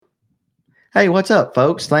Hey, what's up,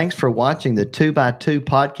 folks? Thanks for watching the 2x2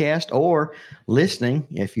 podcast or listening.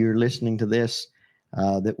 If you're listening to this,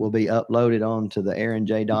 that will be uploaded onto the Aaron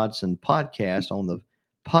J. Dodson podcast on the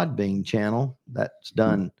Podbean channel. That's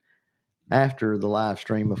done after the live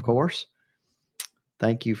stream, of course.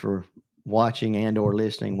 Thank you for watching and or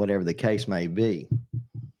listening, whatever the case may be.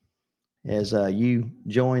 As you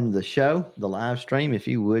join the show, the live stream, if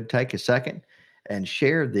you would take a second and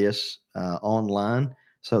share this online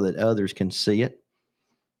so that others can see it.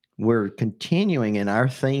 We're continuing in our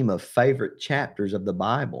theme of favorite chapters of the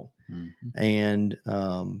Bible. And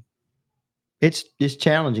it's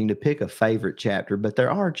challenging to pick a favorite chapter, but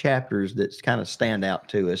there are chapters that kind of stand out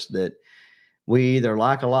to us that we either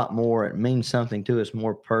like a lot more, it means something to us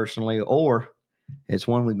more personally, or it's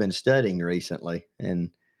one we've been studying recently.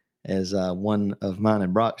 And as one of mine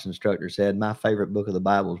and Brock's instructors said, my favorite book of the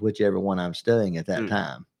Bible is whichever one I'm studying at that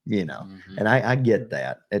time, and I get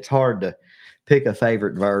that. It's hard to pick a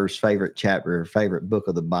favorite verse, favorite chapter, or favorite book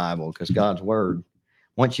of the Bible, because God's word,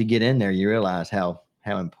 once you get in there, you realize how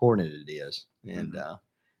important it is and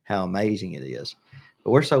how amazing it is.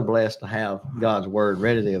 But we're so blessed to have God's word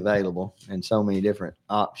readily available and so many different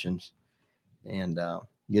options and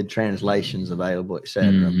good translations available,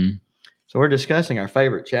 etc. So we're discussing our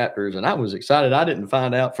favorite chapters, and I was excited. I didn't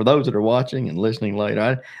find out, for those that are watching and listening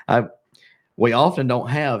later, we often don't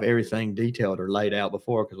have everything detailed or laid out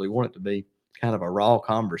before because we want it to be kind of a raw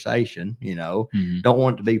conversation, don't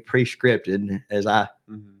want it to be pre-scripted, as I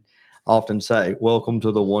often say, welcome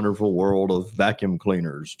to the wonderful world of vacuum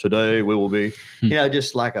cleaners. Today we will be,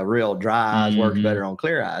 just like a real dry eyes works better on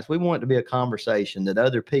clear eyes. We want it to be a conversation that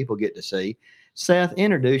other people get to see. Seth,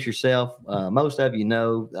 introduce yourself. Most of you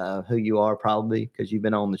know who you are probably because you've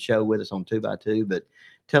been on the show with us on 2x2, but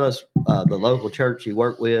tell us the local church you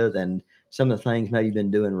work with and some of the things maybe you've been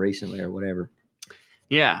doing recently or whatever.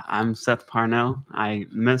 Yeah, I'm Seth Parnell. I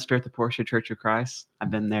minister at the Portia Church of Christ. I've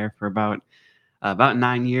been there for about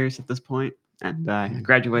 9 years at this point, and I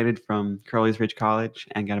graduated from Curley's Ridge College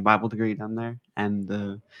and got a Bible degree down there,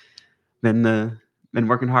 and been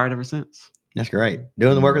working hard ever since. That's great.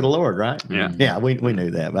 Doing the work of the Lord, right? Yeah. Yeah, we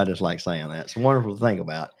knew that, but I just like saying that. It's wonderful to think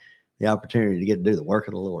about the opportunity to get to do the work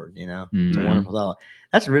of the Lord, It's a wonderful thought.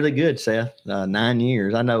 That's really good, Seth. 9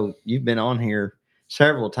 years. I know you've been on here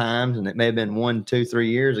several times, and it may have been 1, 2, 3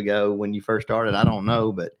 years ago when you first started. I don't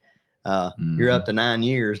know, but you're up to 9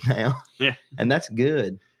 years now. Yeah. And that's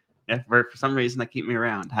good. Yeah, for some reason they keep me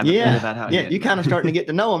around. Haven't figured that out yet. You're kind of starting to get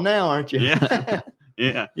to know them now, aren't you?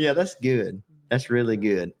 Yeah. Yeah, that's good. That's really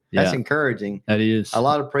good. That's encouraging. That is. A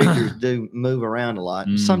lot of preachers do move around a lot.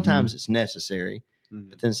 Sometimes it's necessary,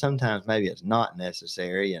 but then sometimes maybe it's not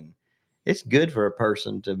necessary. And it's good for a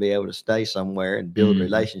person to be able to stay somewhere and build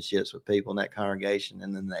relationships with people in that congregation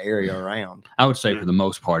and then the area around. I would say for the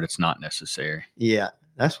most part, it's not necessary. Yeah,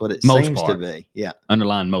 that's what it seems to be. Yeah.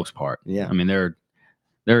 Underline most part. Yeah. I mean, there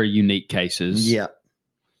are unique cases. Yeah.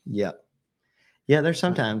 Yeah. Yeah, there's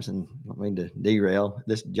sometimes, and I mean to derail,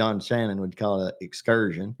 this John Shannon would call it an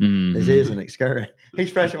excursion. This is an excursion.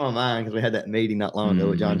 He's fresh in my mind because we had that meeting not long ago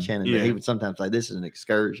with John Shannon. Yeah. He would sometimes say this is an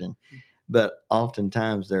excursion, but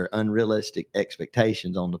oftentimes there are unrealistic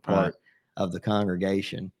expectations on the part of the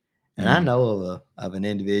congregation. And I know of an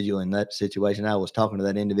individual in that situation. I was talking to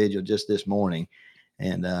that individual just this morning,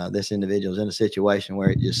 and this individual is in a situation where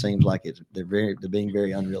it just seems like they're being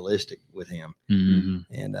very unrealistic with him.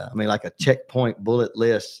 And I mean, like a checkpoint bullet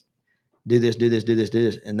list, do this, do this, do this, do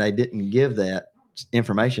this. And they didn't give that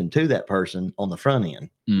information to that person on the front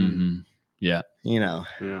end. Yeah.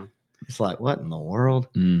 It's like, what in the world?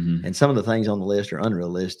 And some of the things on the list are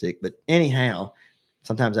unrealistic. But anyhow,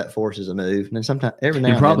 sometimes that forces a move. And then sometimes every now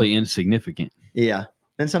and probably then, insignificant. Yeah.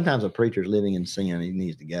 And sometimes a preacher's living in sin. He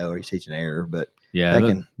needs to go or he's teaching error. But yeah,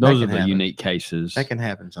 those are the unique cases. That can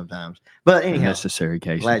happen sometimes. But anyhow, necessary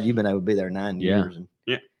cases. Glad you've been able to be there 9 years.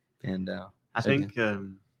 And I think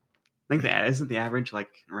that isn't the average like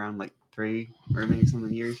around like 3 or maybe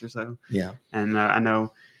some years or so. Yeah. And I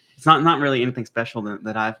know it's not really anything special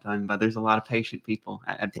that I've done, but there's a lot of patient people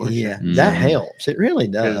at Portia. Yeah, that helps. It really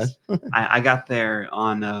does. I got there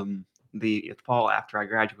on the fall after I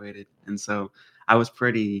graduated, and so I was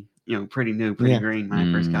pretty new, pretty green when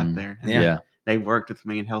I first got there. And they worked with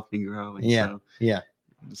me and helped me grow. And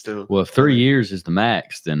still. Well, if 3 years is the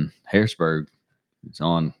max, then Harrisburg is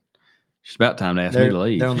on. It's about time to ask me to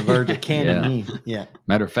leave. They're on the verge of canning. Yeah.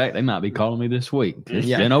 Matter of fact, they might be calling me this week. It's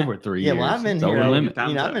been over 3 years. Yeah, well, I've been here.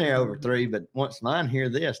 I've been here over 3, but once mine hear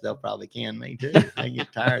this, they'll probably can me too. They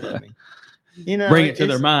get tired of me. Bring it to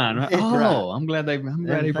their mind. Right? Oh, I'm glad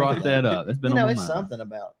he brought that up. It's been on my mind. It's something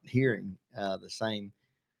about hearing the same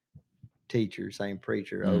teacher, same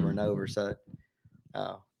preacher over and over. So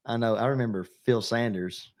I know I remember Phil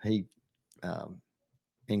Sanders. He um,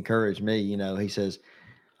 encouraged me. He says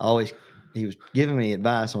always he was giving me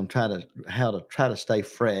advice on how to try to stay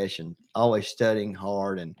fresh and always studying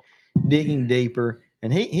hard and digging deeper.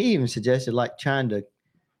 And he even suggested like trying to,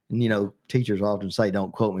 teachers often say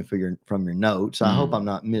don't quote me from your notes. I hope I'm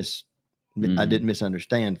not I didn't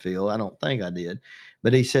misunderstand Phil. I don't think I did.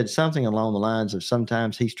 But he said something along the lines of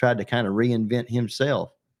sometimes he's tried to kind of reinvent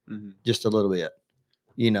himself just a little bit,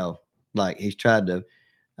 like he's tried to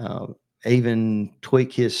uh, even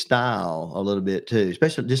tweak his style a little bit too,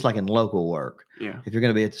 especially just like in local work. Yeah. If you're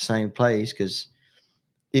going to be at the same place, because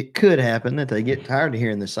it could happen that they get tired of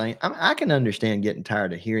hearing the same. I can understand getting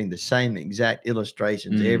tired of hearing the same exact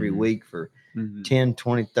illustrations every week for 10,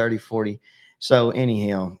 20, 30, 40. So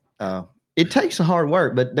anyhow, it takes a hard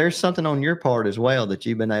work, but there's something on your part as well that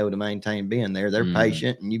you've been able to maintain being there. They're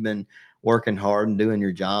patient and you've been working hard and doing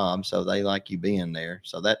your job. So they like you being there.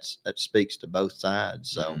 So that speaks to both sides.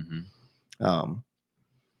 So,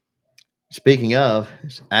 speaking of,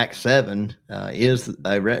 Acts 7 is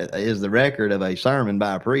the record of a sermon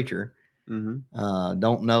by a preacher.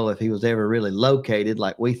 Don't know if he was ever really located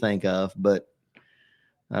like we think of, but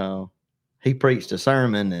he preached a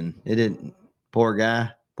sermon and it didn't. Poor guy,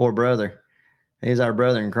 poor brother. He's our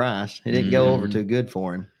brother in Christ. It didn't go over too good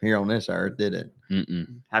for him here on this earth, did it?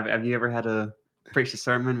 Have you ever had to preach a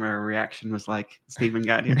sermon where a reaction was like Stephen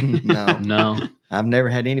got here? No. I've never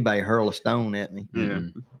had anybody hurl a stone at me. Yeah.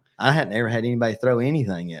 I hadn't ever had anybody throw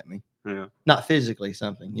anything at me. Yeah. Not physically,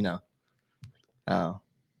 something, Well,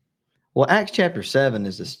 Acts chapter 7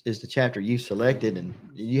 is the chapter you selected, and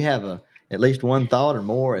you have at least one thought or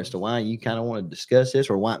more as to why you kind of want to discuss this,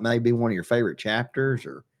 or why it may be one of your favorite chapters,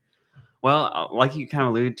 or Well, like you kind of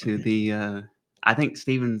alluded to, I think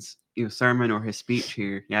Stephen's sermon or his speech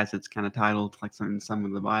here, as it's kind of titled like some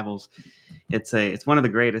of the Bibles, it's one of the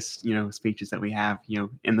greatest speeches that we have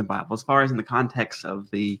in the Bible, as far as in the context of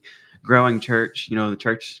the growing church. The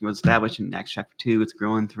church was established in Acts chapter 2. It's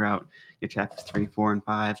growing throughout chapters 3, 4, and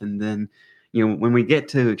 5, and then when we get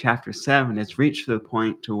to chapter 7, it's reached to the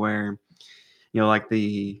point to where like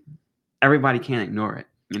everybody can't ignore it.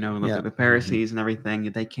 The Pharisees and everything,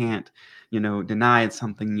 they can't, deny it's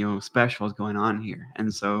something, special is going on here.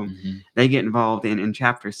 And so they get involved in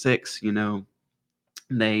chapter 6,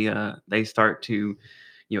 they start to,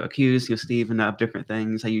 accuse, Stephen of different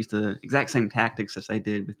things. They use the exact same tactics as they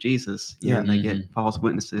did with Jesus. And they get false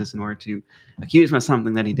witnesses in order to accuse him of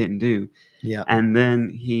something that he didn't do. Yeah. And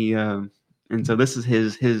then and so this is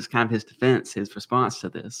his kind of his defense, his response to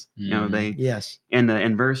this. They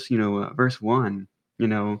in verse verse 1,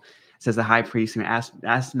 says the high priest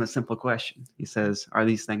asked him a simple question. He says, "Are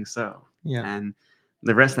these things so?" Yeah. And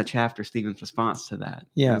the rest of the chapter, Stephen's response to that.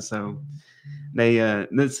 Yeah. And so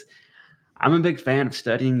I'm a big fan of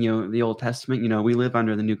studying, the Old Testament. We live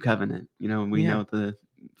under the New Covenant. We know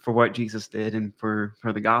for what Jesus did and for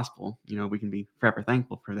the gospel. We can be forever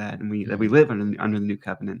thankful for that, and that we live under the New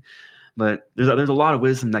Covenant. But there's a lot of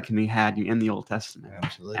wisdom that can be had in the Old Testament.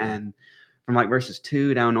 Absolutely. And from like verses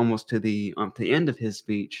 2 down almost to the end of his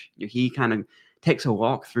speech, he kind of takes a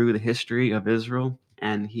walk through the history of Israel,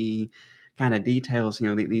 and he kind of details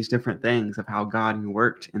these different things of how God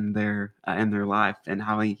worked in their life, and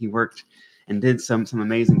how he worked and did some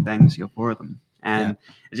amazing things for them. And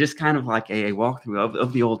it's just kind of like a walkthrough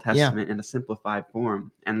of the Old Testament in a simplified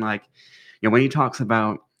form. And like when he talks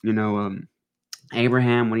about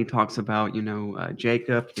Abraham, when he talks about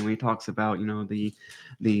Jacob, and when he talks about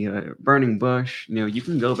the burning bush, you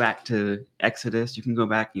can go back to Exodus, you can go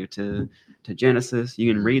back to Genesis,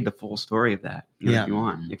 you can read the full story of that if you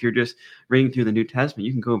want. If you're just reading through the New Testament,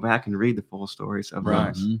 you can go back and read the full stories of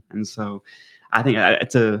those. And so I think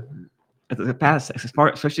it's a past,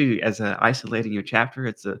 especially as isolating your chapter,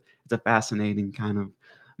 it's a fascinating kind of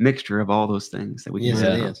mixture of all those things that we can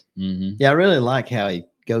it is. Yeah, I really like how he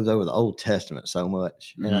goes over the Old Testament so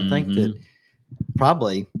much, and I think that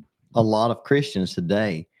probably a lot of Christians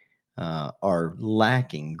today are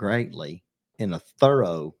lacking greatly in a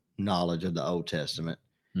thorough knowledge of the Old Testament.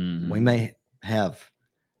 We may have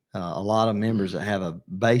a lot of members that have a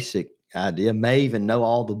basic idea, may even know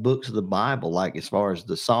all the books of the Bible, like as far as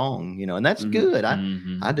the song, and that's good.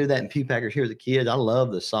 I do that in Pew Packers here with the kids. I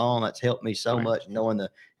love the song. That's helped me so much, knowing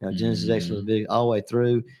the Genesis, Exodus, Leviticus, all the way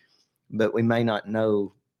through. But we may not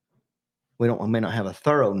know. We may not have a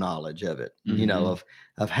thorough knowledge of it,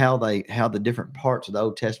 of how the different parts of the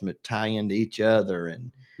Old Testament tie into each other,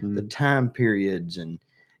 and the time periods, and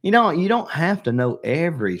you don't have to know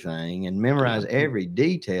everything and memorize every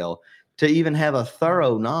detail to even have a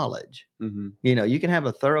thorough knowledge. Mm-hmm. You can have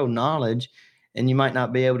a thorough knowledge and you might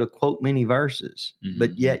not be able to quote many verses,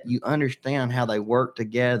 but yet you understand how they work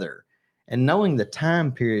together. And knowing the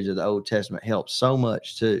time periods of the Old Testament helps so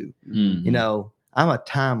much too. I'm a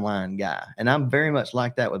timeline guy, and I'm very much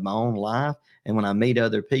like that with my own life. And when I meet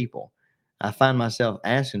other people, I find myself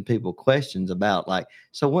asking people questions about, like,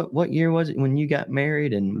 so what year was it when you got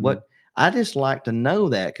married, and what I just like to know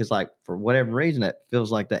that, because, like, for whatever reason, it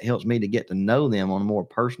feels like that helps me to get to know them on a more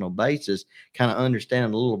personal basis, kind of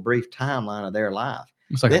understanding a little brief timeline of their life.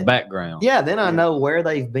 It's like a background. Yeah, then I know where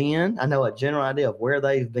they've been. I know a general idea of where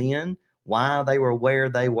they've been, why they were where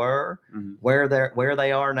they were, where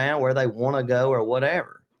they are now, where they want to go, or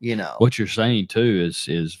whatever. What you're saying too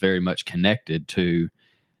is very much connected to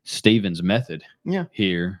Stephen's method. Yeah.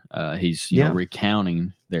 Here, he's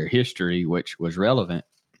recounting their history, which was relevant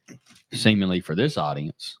seemingly for this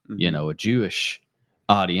audience. A Jewish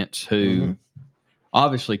audience who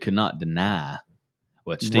obviously could not deny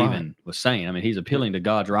what Stephen was saying. I mean, he's appealing to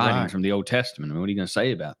God's writings from the Old Testament. I mean, what are you going to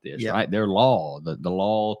say about this? Right? Their law, the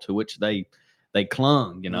law to which they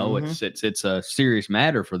clung. It's a serious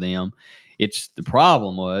matter for them. It's the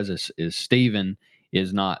problem is Stephen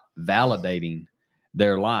is not validating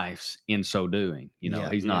their lives in so doing.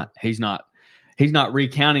 He's not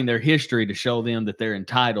recounting their history to show them that they're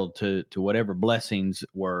entitled to whatever blessings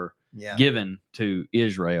were given to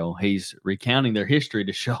Israel. He's recounting their history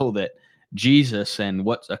to show that Jesus and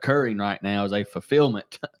what's occurring right now is a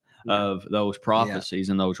fulfillment of those prophecies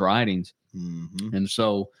and those writings. And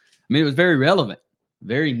so, I mean, it was very relevant,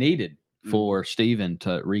 very needed for Stephen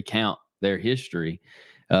to recount their history.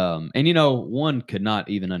 And, one could not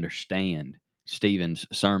even understand Stephen's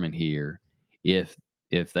sermon here if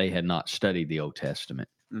they had not studied the Old Testament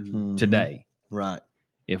today. Right.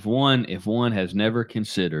 If one has never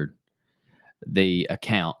considered the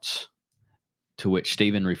accounts to which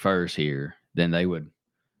Stephen refers here, then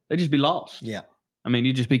they'd just be lost. Yeah. I mean,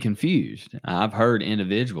 you'd just be confused. I've heard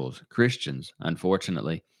individuals, Christians,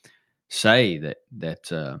 unfortunately, say that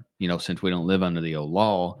since we don't live under the old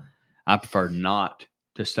law, I prefer not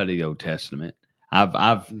to study the Old Testament.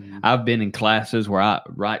 I've been in classes where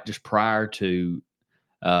right just prior to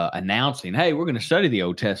announcing, hey, we're going to study the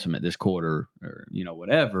Old Testament this quarter, or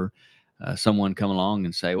whatever. Someone come along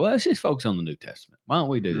and say, well, let's just focus on the New Testament. Why don't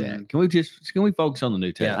we do that? Can we focus on the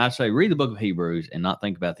New Testament? I say, read the book of Hebrews and not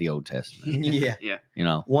think about the Old Testament.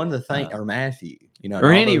 One of the things, or Matthew,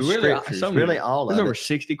 or any really all of there's it. over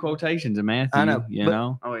 60 quotations in Matthew. I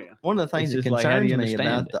know, Oh yeah. One of the things that like, how do concerns you me about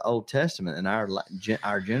understand the Old Testament and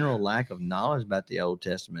our general lack of knowledge about the Old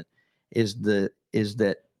Testament is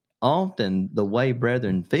that often the way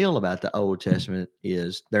brethren feel about the Old Testament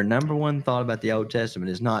is their number one thought about the Old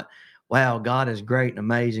Testament is not, wow, God is great and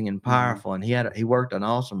amazing and powerful, and he worked an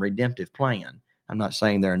awesome redemptive plan. I'm not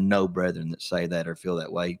saying there are no brethren that say that or feel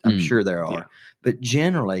that way. I'm sure there are. But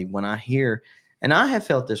generally, when I hear, and I have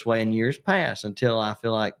felt this way in years past until I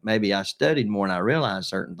feel like maybe I studied more and I realized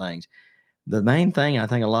certain things. The main thing I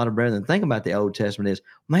think a lot of brethren think about the Old Testament is,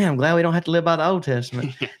 man, I'm glad we don't have to live by the Old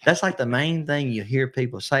Testament. That's like the main thing you hear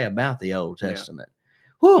people say about the Old Testament.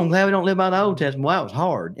 Whoa, I'm glad we don't live by the Old Testament. Wow, it was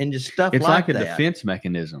hard. And just stuff it's like a that. defense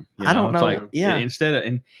mechanism. I don't know. Like, Instead of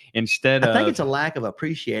I think it's a lack of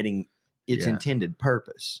appreciating its intended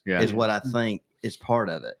purpose is what I think is part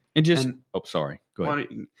of it. Sorry. Go ahead.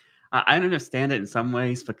 Well, I understand it in some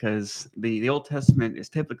ways because the Old Testament is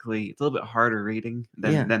typically it's a little bit harder reading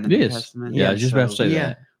than the New Testament. Yeah, I was just about to say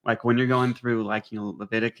that. Like when you're going through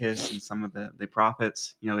Leviticus and some of the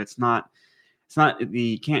prophets, it's not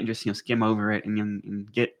you can't just skim over it and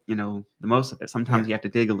get the most of it. Sometimes you have to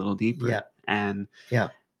dig a little deeper. And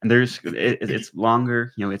there's it's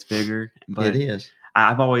longer, it's bigger, but it is.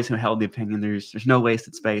 I've always held the opinion there's no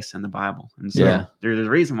wasted space in the Bible, and so there's a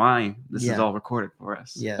reason why this is all recorded for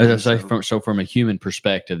us. Yeah, as I say, from a human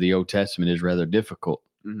perspective, the Old Testament is rather difficult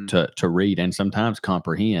to read and sometimes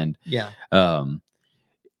comprehend. Yeah, I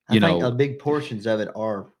think big portions of it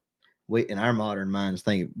are, we in our modern minds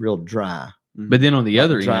think real dry. But then on the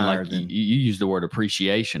other end, like you used the word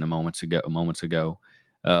appreciation a moments ago.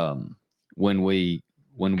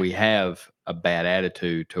 When we have a bad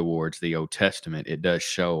attitude towards the Old Testament, it does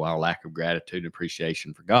show our lack of gratitude and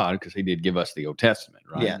appreciation for God, because He did give us the Old Testament,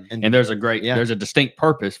 right? Yeah, and there's a distinct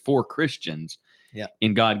purpose for Christians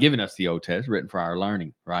in God giving us the Old Testament, written for our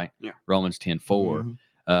learning, right? Yeah. Romans 10:4,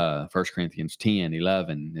 1 Corinthians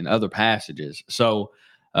 10:11, and other passages. So,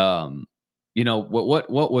 what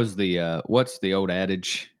was what's the old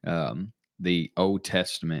adage? The Old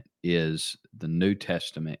Testament is the New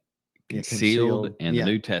Testament concealed, and the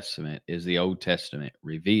New Testament is the Old Testament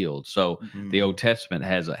revealed. So the Old Testament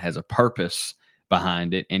has a purpose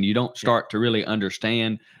behind it, and you don't start to really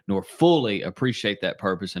understand nor fully appreciate that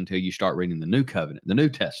purpose until you start reading the New Covenant, the New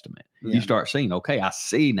Testament. You start seeing, okay, I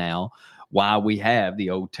see now why we have the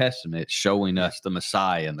Old Testament showing us the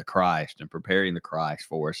Messiah and the Christ and preparing the Christ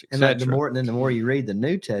for us, etc. And the more you read the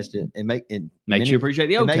New Testament, it makes you appreciate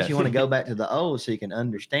the Old Testament. It makes you want to go back to the Old so you can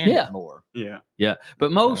understand it more. Yeah.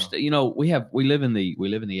 But most, we live in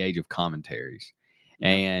the age of commentaries,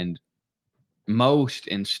 and most,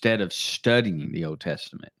 instead of studying the Old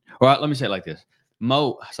Testament, or let me say it like this: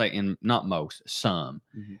 some,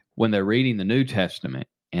 when they're reading the New Testament,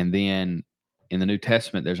 and then in the New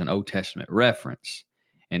Testament there's an Old Testament reference,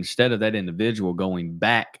 instead of that individual going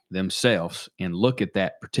back themselves and look at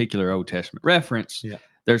that particular Old Testament reference,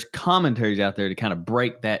 there's commentaries out there to kind of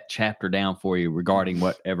break that chapter down for you regarding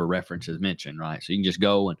whatever reference is mentioned, right? So you can just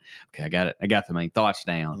go and, okay, I got the main thoughts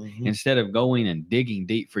down, instead of going and digging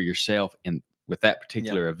deep for yourself and with that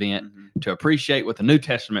particular event to appreciate what the New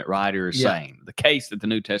Testament writer is saying, the case that the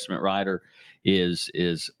New Testament writer is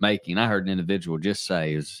making. I heard an individual just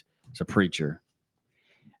say, as a preacher,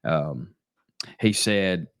 he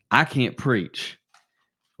said, "I can't preach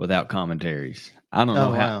without commentaries. I don't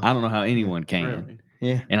know how anyone can." Really?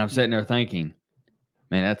 Yeah. And I'm sitting there thinking,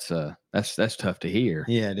 man, that's tough to hear.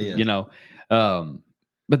 Yeah, it is.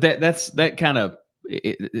 But that kind of,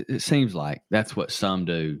 it seems like that's what some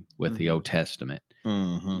do with the Old Testament.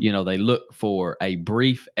 They look for a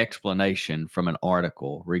brief explanation from an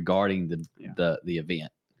article regarding the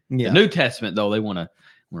event. The New Testament, though, they want to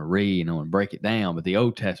read and want to break it down, but the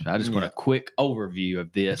Old Testament, I just want a quick overview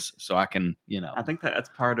of this so I can, I think that's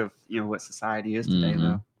part of what society is today,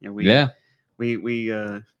 though. We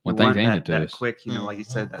want that quick, like you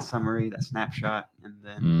said, that summary, that snapshot, and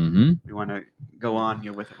then we want to go on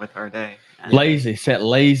with our day. And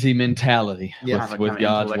lazy mentality with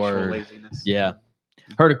God's word. Laziness. Yeah.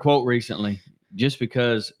 Heard a quote recently: just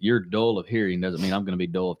because you're dull of hearing doesn't mean I'm going to be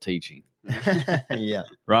dull of teaching.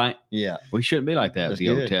 Right? Yeah. We shouldn't be like that with the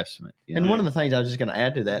Old Testament. And one of the things I was just going to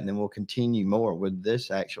add to that, and then we'll continue more with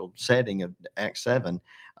this actual setting of Acts 7.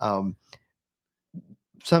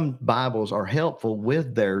 Some Bibles are helpful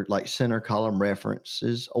with their like center column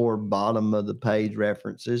references or bottom of the page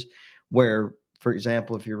references, where, for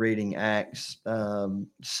example, if you're reading Acts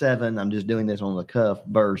 7, I'm just doing this on the cuff,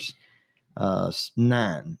 verse 9,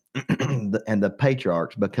 and the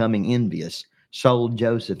patriarchs, becoming envious, sold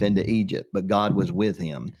Joseph into Egypt, but God was with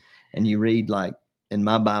him. And you read, like in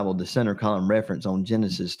my Bible, the center column reference on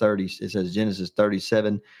Genesis 30, it says Genesis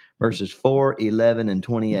 37, verses 4, 11, and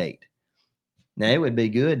 28. Now, it would be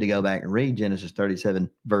good to go back and read Genesis 37,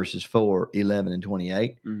 verses 4, 11, and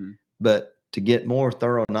 28. But to get more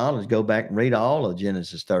thorough knowledge, go back and read all of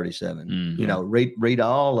Genesis 37. Read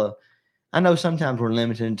all of. I know sometimes we're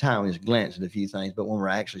limited in time. We just glance at a few things, but when we're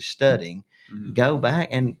actually studying, go back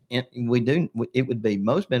and we do. It would be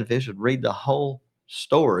most beneficial to read the whole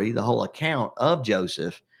story, the whole account of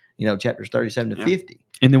Joseph. Chapters 37 to 50.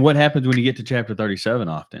 And then what happens when you get to chapter 37?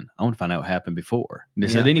 Often, I want to find out what happened before.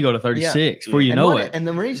 So then you go to 36 before you know it. And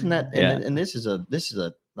the reason that, and this is a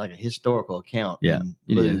like a historical account. In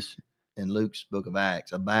Luke's book of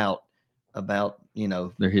Acts about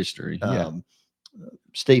their history.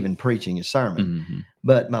 Stephen preaching his sermon.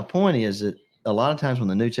 But my point is that a lot of times when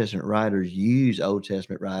the New Testament writers use Old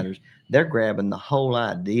Testament writers, they're grabbing the whole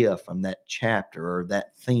idea from that chapter or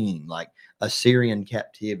that theme, like Assyrian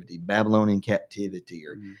captivity, Babylonian captivity,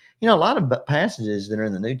 or a lot of passages that are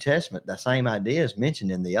in the New Testament, the same idea is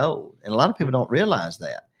mentioned in the Old, and a lot of people don't realize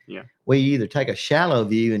that. We either take a shallow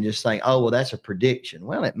view and just think, oh, well, that's a prediction.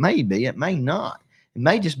 Well, it may be, it may not. It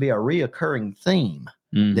may just be a reoccurring theme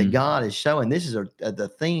that God is showing. This is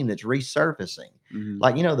the theme that's resurfacing.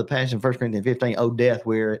 Like, the passage in 1 Corinthians 15, oh, death,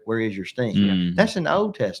 where is your sting? That's in the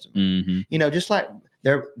Old Testament. Just like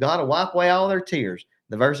God will wipe away all their tears.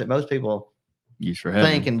 The verse that most people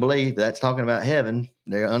think and believe that's talking about heaven,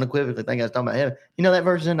 they unequivocally think that's talking about heaven. That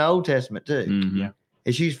verse is in the Old Testament too.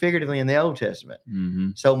 It's used figuratively in the Old Testament.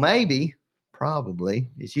 So probably,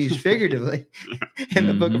 it's used figuratively in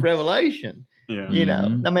the book of Revelation. I mean,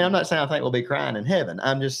 I'm not saying I think we'll be crying in heaven.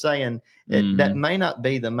 I'm just saying that may not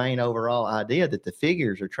be the main overall idea that the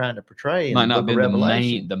figures are trying to portray in the book of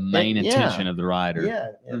Revelation. The main intention of the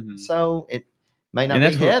writer. So it may not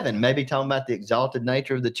be heaven. Maybe talking about the exalted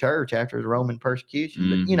nature of the church after the Roman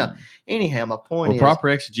persecution. But anyhow, my point is proper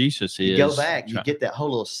exegesis is you go back, you get that whole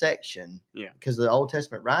little section. Because the Old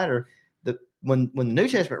Testament writer, when the New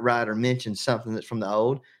Testament writer mentions something that's from the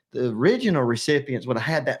Old, the original recipients would have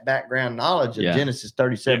had that background knowledge of Genesis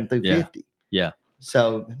 37 through 50.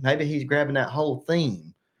 So maybe he's grabbing that whole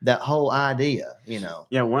theme, that whole idea, you know.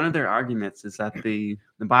 Yeah, one of their arguments is that the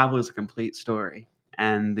Bible is a complete story,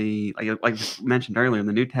 and the like you mentioned earlier,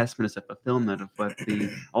 the New Testament is a fulfillment of what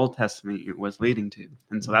the Old Testament was leading to,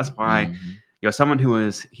 and so that's why someone who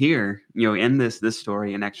was here, in this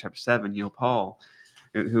story in Acts chapter 7, Paul,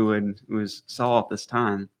 who was Saul at this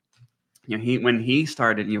time, when he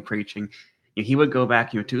started preaching, he would go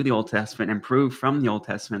back to the Old Testament and prove from the Old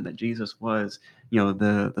Testament that Jesus was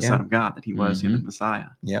the Son of God, that he was the Messiah,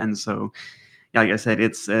 and so. Like I said,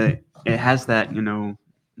 it has that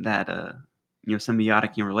that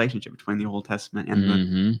symbiotic relationship between the Old Testament and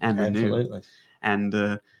the Absolutely. New,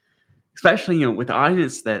 and especially with the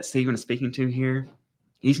audience that Stephen is speaking to here,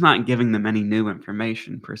 he's not giving them any new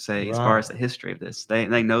information per se as far as the history of this.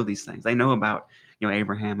 They know these things. They know about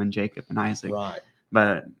Abraham and Jacob and Isaac. Right.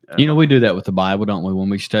 But we do that with the Bible, don't we? When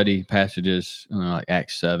we study passages like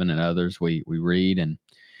Acts 7 and others, we read and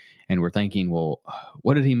we're thinking, well,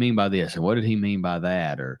 what did he mean by this? And what did he mean by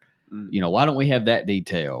that? Or, why don't we have that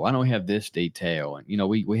detail? Why don't we have this detail? And,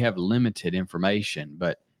 we have limited information,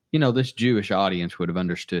 but, this Jewish audience would have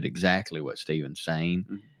understood exactly what Stephen's saying.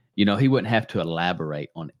 He wouldn't have to elaborate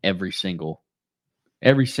on every single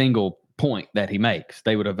point that he makes.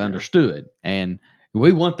 They would have understood. And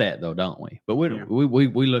we want that though, don't we? But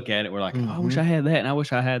we look at it, we're like, oh, I wish I had that, and I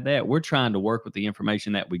wish I had that. We're trying to work with the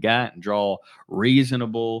information that we got and draw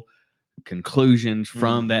reasonable conclusions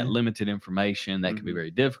from that limited information. That can be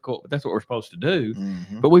very difficult, but that's what we're supposed to do.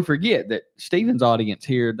 But we forget that Stephen's audience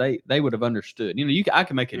here, they would have understood. I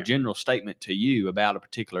can make a general statement to you about a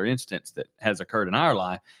particular instance that has occurred in our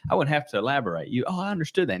life. I wouldn't have to elaborate. I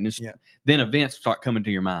understood that. And then events start coming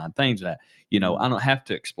to your mind, things that, I don't have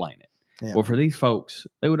to explain it. Yeah. Well, for these folks,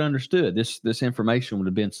 they would have understood this information would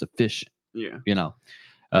have been sufficient.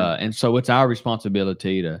 And so it's our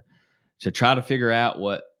responsibility to try to figure out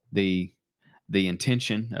what the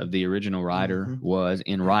intention of the original writer was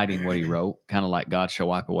in writing what he wrote, kind of like God shall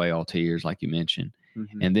wipe away all tears, like you mentioned,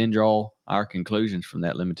 and then draw our conclusions from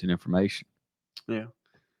that limited information. Yeah.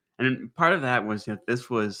 And part of that was that this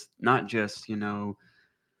was not just,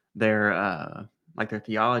 their their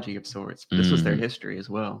theology of sorts, but this was their history as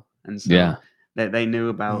well. And so they knew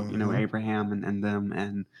about, Abraham and them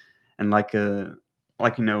and like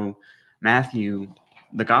Matthew,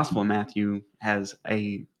 the Gospel of Matthew has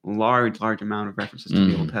a large amount of references to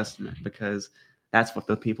the Old Testament because that's what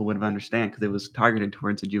the people would have understood because it was targeted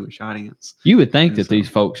towards a Jewish audience. You would think that these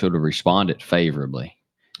folks would have responded favorably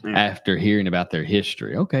after hearing about their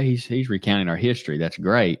history. Okay, he's recounting our history. That's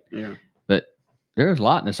great. Yeah. But there's a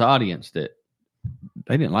lot in this audience that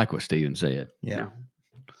they didn't like what Stephen said. Yeah.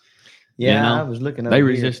 Yeah, I was looking over They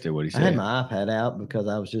resisted what he said. I had my iPad out because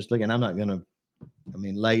I was just looking. I'm not going to,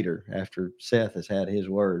 later after Seth has had his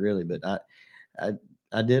word, really. But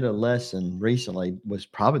I did a lesson recently, was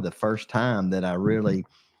probably the first time that I really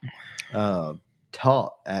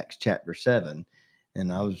taught Acts chapter 7.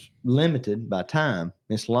 And I was limited by time.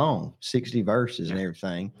 It's long, 60 verses and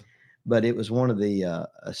everything. But it was one of the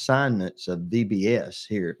assignments of VBS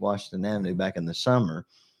here at Washington Avenue back in the summer.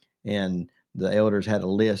 And the elders had a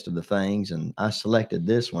list of the things, and I selected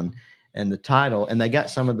this one. And the title, and they got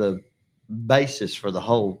some of the basis for the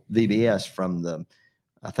whole VBS from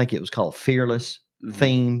I think it was called Fearless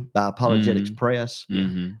Theme by Apologetics Press.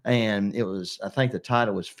 And it was, I think the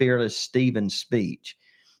title was Fearless Stephen's Speech.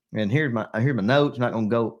 And here's my notes. I'm not going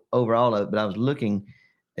to go over all of it, but I was looking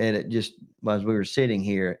at it just as we were sitting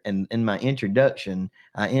here. And in my introduction,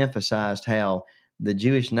 I emphasized how the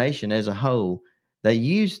Jewish nation as a whole, they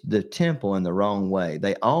used the temple in the wrong way.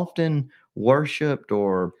 They often worshiped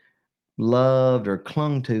or loved or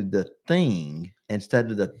clung to the thing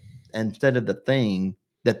instead of the thing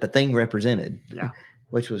that the thing represented,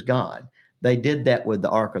 which was God. They did that with the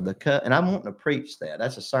Ark of the Covenant, and I'm wanting to preach that.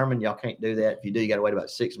 That's a sermon. Y'all can't do that. If you do, you got to wait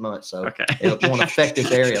about 6 months. So it won't affect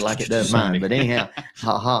this area like it does mine. But anyhow,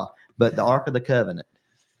 But the Ark of the Covenant,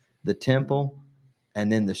 the temple,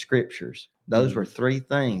 and then the scriptures. Those were three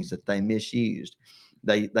things that they misused.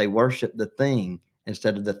 They worshiped the thing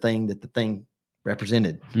instead of the thing that the thing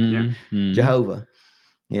represented. Jehovah.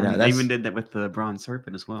 They even did that with the bronze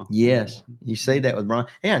serpent as well. Yes, you see that with bronze,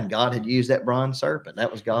 and God had used that bronze serpent.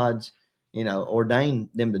 That was God's, ordained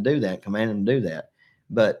them to do that, commanded them to do that.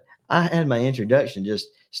 But I had my introduction. Just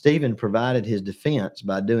Stephen provided his defense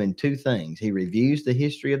by doing two things. He reviews the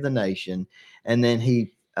history of the nation, and then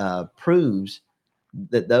he proves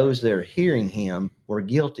that those that are hearing him were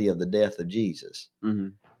guilty of the death of Jesus.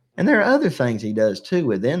 And there are other things he does too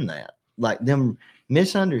within that, like them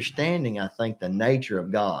misunderstanding, I think, the nature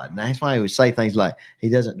of God. And that's why he would say things like he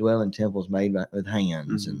doesn't dwell in temples made with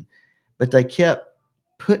hands. But they kept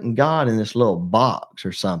putting God in this little box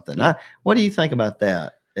or something. What do you think about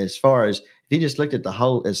that? As far as if you just looked at the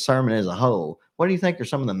whole sermon as a whole, what do you think are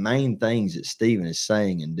some of the main things that Stephen is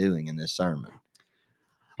saying and doing in this sermon?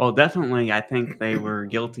 Well, definitely, I think they were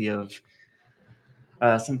guilty of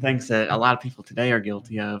some things that a lot of people today are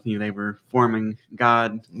guilty of. They were forming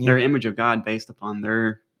God, their image of God, based upon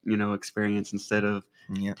their experience instead of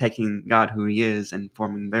taking God who He is and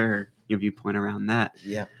forming their viewpoint around that.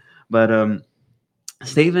 Yeah. But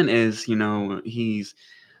Stephen is, he's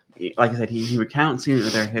like I said, he recounts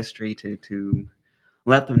their history to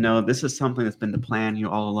let them know this is something that's been the plan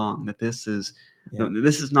all along. That this is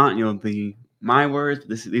not my words.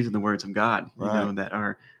 These are the words of God, that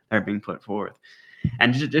are being put forth.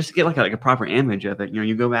 And just to get like a proper image of it,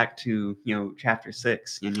 you go back to chapter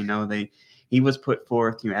 6, and he was put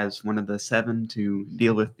forth as one of the 7 to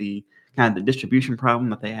deal with the kind of the distribution problem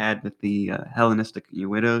that they had with the Hellenistic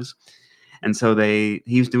widows, and so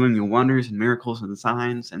he was doing wonders and miracles and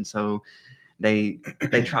signs, and so they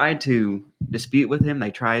tried to dispute with him,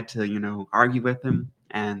 they tried to argue with him,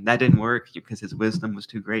 and that didn't work because his wisdom was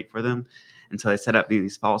too great for them, and so they set up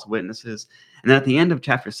these false witnesses. And then at the end of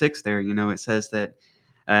chapter 6 there, it says that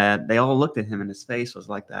they all looked at him and his face was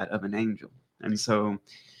like that of an angel. And so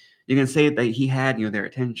you can say that he had their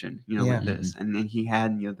attention with this, and then he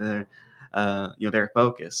had their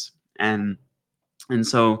focus, and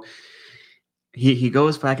so he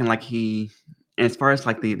goes back and as far as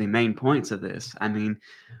like the main points of this, I mean,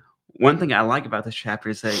 one thing I like about this chapter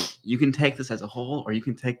is that you can take this as a whole, or you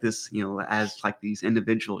can take this as like these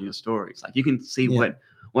individual stories. Like you can see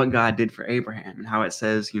what God did for Abraham, and how it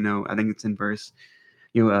says I think it's in verse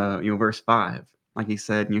verse 5, like he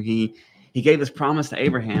said he gave this promise to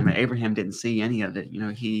Abraham, and Abraham didn't see any of it.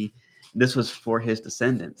 This was for his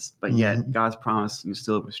descendants, but yet God's promise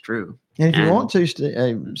still was true. And if you want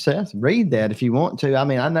to, Seth, read that if you want to. I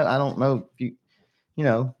mean, I don't know if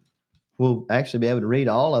we'll actually be able to read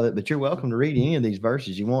all of it, but you're welcome to read any of these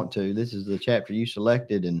verses you want to. This is the chapter you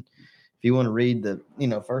selected, and if you want to read the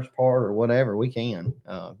first part or whatever, we can.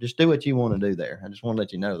 Just do what you want to do there. I just want to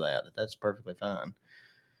let you know that's perfectly fine.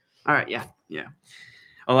 All right, yeah.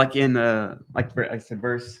 Oh, like in like I said,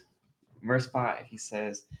 verse 5, he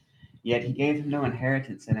says, "Yet he gave him no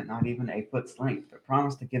inheritance in it, not even a foot's length, but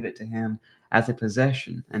promised to give it to him as a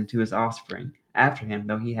possession and to his offspring after him,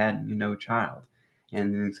 though he had no child."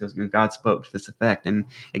 And then it says, God spoke to this effect, and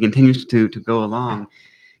it continues to go along,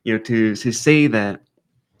 to see that,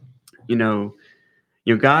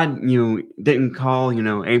 God, didn't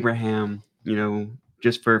call, Abraham,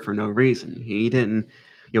 just for no reason. He didn't,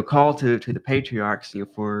 call to the patriarchs,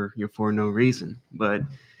 for no reason. But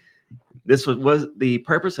this was the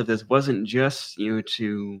purpose of this wasn't just,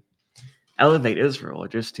 to elevate Israel, or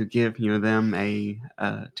just to give, them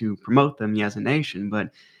to promote them as a nation. But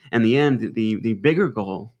in the end, the bigger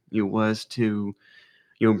goal, was to,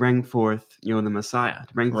 bring forth, the Messiah,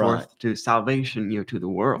 to bring forth to salvation, to the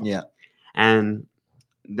world. Yeah. And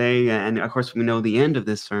and of course we know the end of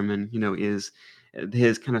this sermon, is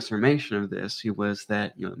his kind of summation of this. He was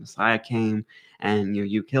that, the Messiah came and,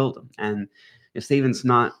 you killed him. And Stephen's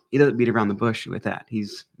he doesn't beat around the bush with that.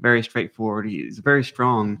 He's very straightforward. He's very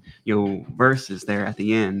strong, verses there at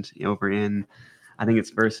the end, over in, I think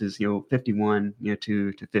it's verses, 51,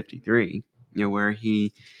 to 53, where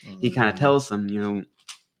he kind of tells them,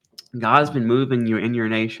 God's been moving you in your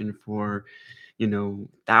nation for,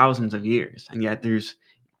 thousands of years, and yet there's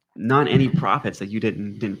not any prophets that you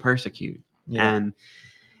didn't persecute. Yeah. And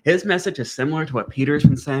his message is similar to what Peter's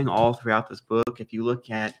been saying all throughout this book. If you look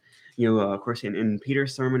at, of course, in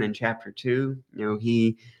Peter's sermon in chapter 2,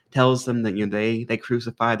 he tells them that they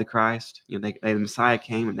crucified the Christ. The Messiah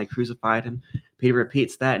came and they crucified him. Peter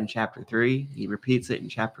repeats that in chapter 3. He repeats it in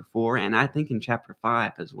chapter 4, and I think in chapter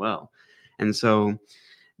 5 as well. And so,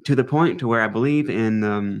 to the point to where I believe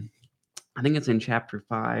in, I think it's in chapter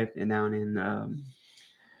 5 and down in.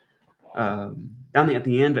 At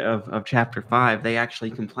the end of chapter 5, they actually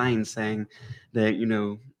complain, saying that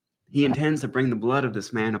he intends to bring the blood of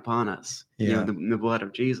this man upon us, the blood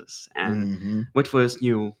of Jesus, and which was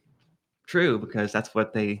true, because that's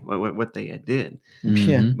what they did.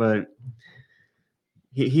 Yeah. But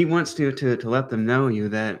he wants to let them know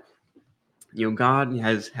that God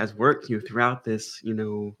has worked throughout this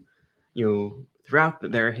throughout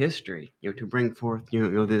their history, to bring forth,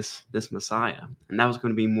 this Messiah, and that was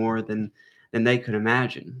going to be more than they could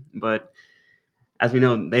imagine. But as we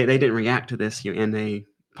know, they didn't react to this, in a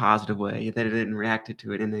positive way. They didn't react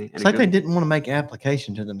to it in a. It's like they didn't want to make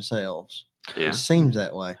application to themselves. Yeah. It seems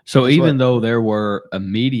that way. So even though there were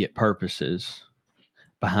immediate purposes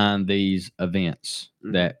behind these events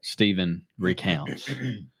that Stephen recounts.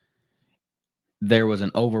 There was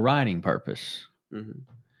an overriding purpose,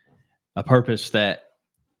 a purpose that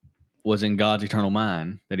was in God's eternal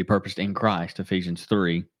mind, that he purposed in Christ, Ephesians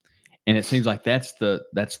 3. And it seems like that's the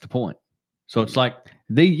point. So it's like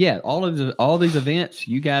all these events,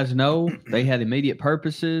 you guys know, they had immediate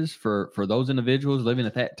purposes for those individuals living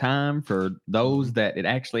at that time, for those that it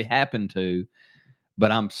actually happened to.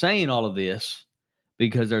 But I'm saying all of this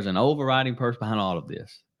because there's an overriding purpose behind all of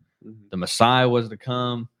this. The Messiah was to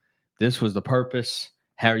come. This was the purpose.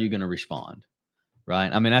 How are you going to respond?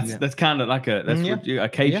 Right. I mean, that's kind of like a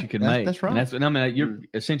case you could make. That's right. And that's, I mean, you're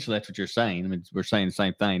essentially, that's what you're saying. I mean, we're saying the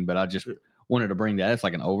same thing, but I just wanted to bring that. It's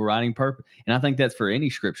like an overriding purpose. And I think that's for any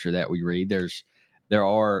scripture that we read. There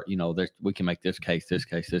are, we can make this case,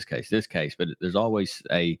 but there's always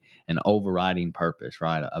an overriding purpose,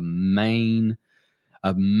 right? A main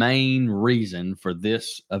reason for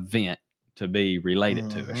this event to be related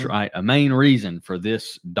to us, right? A main reason for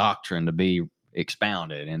this doctrine to be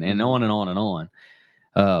expounded, and on and on and on.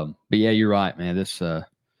 But yeah, you're right, man. This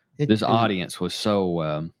audience was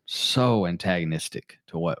so antagonistic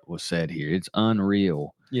to what was said here. It's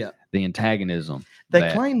unreal. Yeah, the antagonism.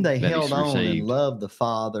 They claimed they held on received. and loved the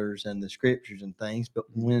fathers and the scriptures and things, but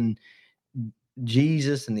when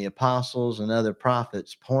Jesus and the apostles and other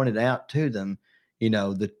prophets pointed out to them,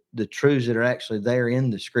 the truths that are actually there in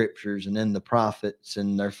the scriptures and in the prophets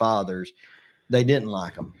and their fathers, they didn't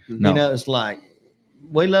like them. No. It's like,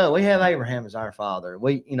 we have Abraham as our father.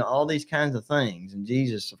 All these kinds of things. And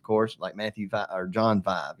Jesus, of course, like Matthew 5 or John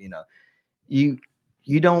 5, you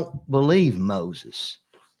don't believe Moses.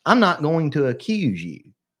 I'm not going to accuse you.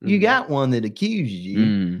 You got one that accuses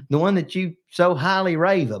you, the one that you so highly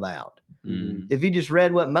rave about. If you just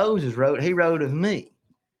read what Moses wrote, he wrote of me,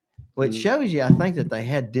 which shows you, I think, that they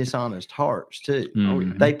had dishonest hearts too.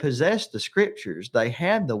 They possessed the scriptures. They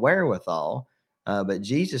had the wherewithal. But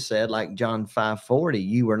Jesus said, like John 5:40,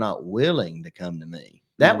 you were not willing to come to me.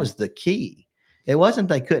 That was the key. It wasn't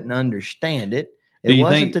they couldn't understand it. It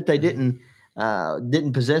wasn't that they didn't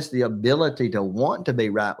possess the ability to want to be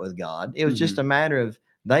right with God. It was just a matter of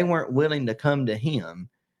they weren't willing to come to him.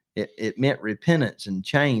 It meant repentance and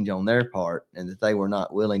change on their part, and that they were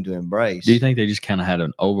not willing to embrace. Do you think they just kind of had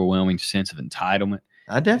an overwhelming sense of entitlement?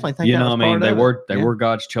 I definitely think that was part of they were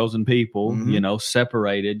God's chosen people,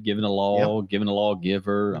 separated, given a law, given a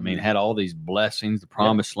lawgiver. I mean, had all these blessings, the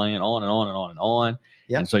promised land, on and on and on and on.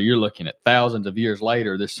 And so you're looking at thousands of years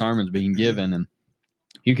later, this sermon's being given, and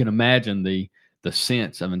you can imagine the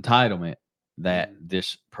sense of entitlement that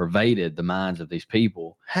this pervaded the minds of these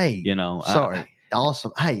people. Hey, sorry.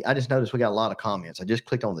 Awesome. Hey, I just noticed we got a lot of comments. I just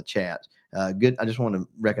clicked on the chat. Good. I just want to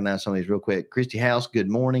recognize some of these real quick. Christy House, good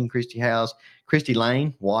morning. Christy House. Christy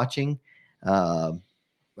Lane, watching.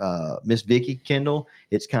 Miss Vicky Kendall,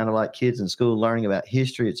 it's kind of like kids in school learning about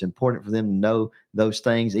history. It's important for them to know those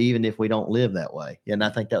things, even if we don't live that way. And I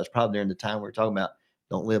think that was probably during the time we were talking about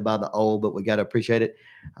don't live by the old, but we got to appreciate it.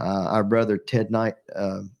 Our brother Ted Knight,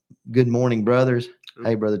 good morning, brothers.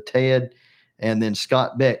 Hey, brother Ted. And then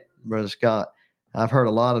Scott Beck, brother Scott. I've heard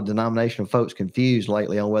a lot of denominational folks confused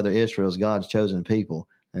lately on whether Israel is God's chosen people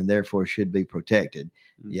and therefore should be protected.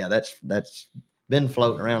 Yeah, that's been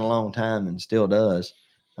floating around a long time and still does.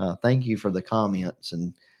 Thank you for the comments,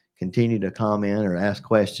 and continue to comment or ask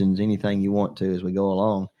questions, anything you want to as we go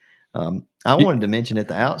along. I wanted to mention at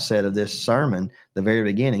the outset of this sermon, the very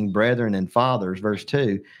beginning, brethren and fathers, verse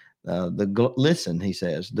 2, listen, he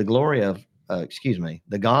says, the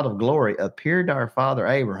God of glory appeared to our father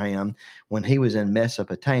Abraham when he was in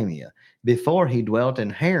Mesopotamia, before he dwelt in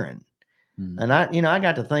Haran. And I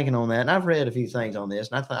got to thinking on that, and I've read a few things on this,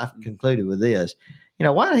 and I've concluded with this.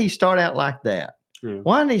 Why did he start out like that?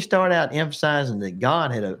 Why didn't he start out emphasizing that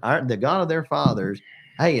God had the God of their fathers?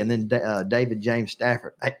 Hey, and then David James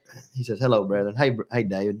Stafford. Hey, he says, "Hello, brethren." Hey,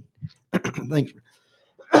 David. Thanks.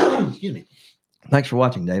 Excuse me. Thanks for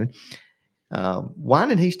watching, David. Why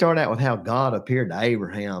did he start out with how God appeared to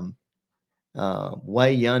Abraham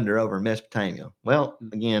way yonder over in Mesopotamia? Well,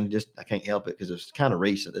 again, I can't help it because it's kind of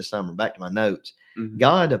recent this summer. Back to my notes.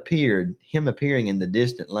 God appeared, him appearing in the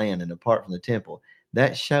distant land and apart from the temple.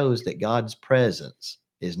 That shows that God's presence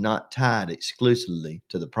is not tied exclusively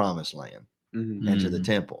to the promised land and to the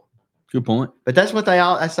temple. Good point. But that's what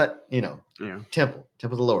that's like, temple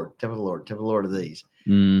of the Lord, temple of the Lord, temple of the Lord of these.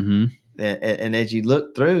 And as you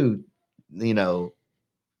look through, you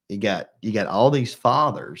got all these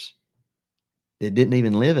fathers that didn't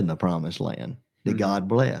even live in the promised land that God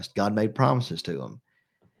blessed. God made promises to them.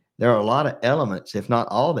 There are a lot of elements, if not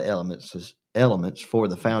all the elements for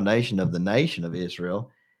the foundation of the nation of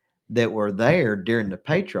Israel that were there during the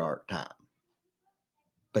patriarch time,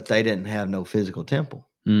 but they didn't have no physical temple.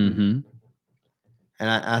 Mm-hmm. And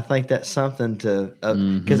I think that's something to,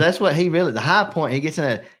 because that's what the high point, he gets in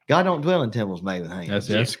that, God don't dwell in temples made with hands.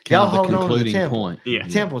 That's Y'all kind of the concluding point. Yeah.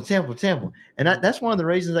 Temple. And that's one of the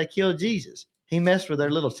reasons they killed Jesus. He messed with their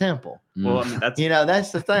little temple. Well, I mean, that's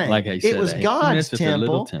That's the thing. Like I said, it was he God's messed with their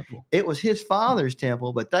little temple. temple. It was his father's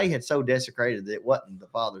temple, but they had so desecrated that it wasn't the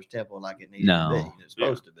father's temple like it needed to be. It was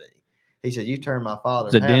supposed to be. He said, "You turned my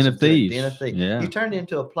father's It's a house den of into thieves. a den of thieves. Yeah. You turned it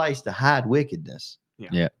into a place to hide wickedness.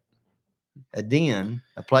 Yeah. A den,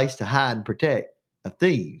 a place to hide and protect of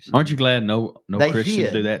thieves. Aren't you glad no They Christians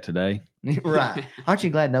hid. do that today? Right. Aren't you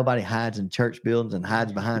glad nobody hides in church buildings and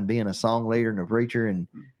hides behind being a song leader and a preacher and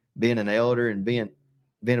being an elder and being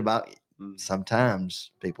about?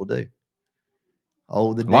 Sometimes people do.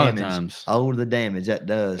 Oh, the damage! Oh, the damage that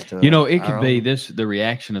does to it could be the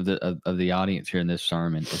reaction of the audience here in this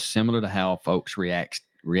sermon is similar to how folks react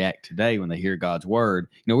today when they hear God's word.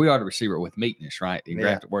 We ought to receive it with meekness, right? The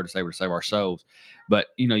engrafted word is able to save our souls. But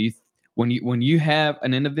when you have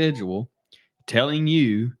an individual telling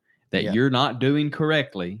you that you're not doing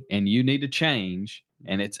correctly and you need to change,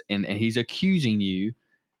 and he's accusing you,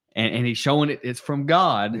 and he's showing it's from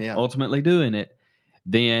God ultimately doing it,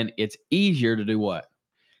 then it's easier to do what?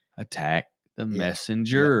 Attack the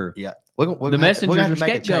messenger. Yeah. The messengers are make a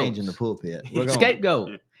scapegoats. change in the pulpit.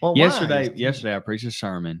 Scapegoat. Well, yesterday I preached a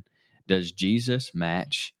sermon. Does Jesus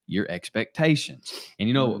match your expectations? And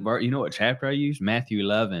you know what chapter I used? Matthew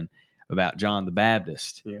 11 about John the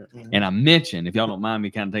Baptist. Yeah. And I mentioned, if y'all don't mind me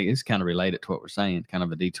kind of it's kind of related to what we're saying, kind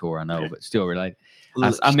of a detour, I know, but still related.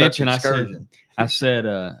 I mentioned, I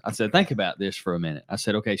said, think about this for a minute. I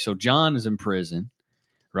said, okay, so John is in prison,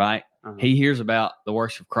 right? He hears about the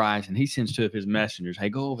works of Christ, and he sends two of his messengers. Hey,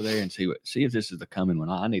 go over there and see if this is the coming one.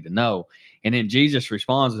 I need to know. And then Jesus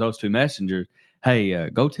responds to those two messengers. Hey,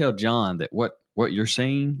 go tell John that what you're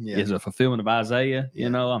seeing is a fulfillment of Isaiah.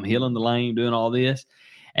 I'm healing the lame, doing all this.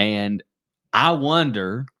 And I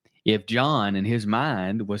wonder if John in his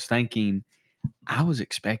mind was thinking, I was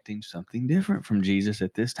expecting something different from Jesus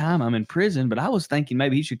at this time. I'm in prison, but I was thinking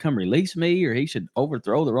maybe he should come release me, or he should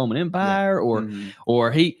overthrow the Roman Empire,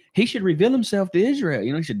 or he should reveal himself to Israel.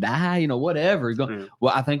 He should die, whatever.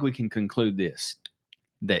 Well, I think we can conclude this,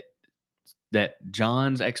 that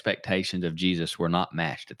John's expectations of Jesus were not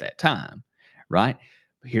matched at that time, right?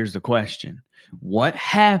 But here's the question. What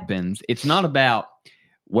happens? It's not about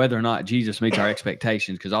whether or not Jesus meets our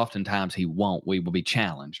expectations, because oftentimes he won't. We will be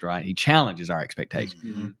challenged, right? He challenges our expectations.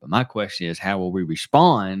 Mm-hmm. But my question is, how will we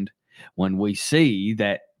respond when we see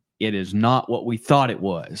that it is not what we thought it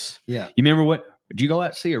was? Yeah. You remember did you go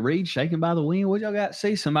out to see a reed shaken by the wind? What y'all got to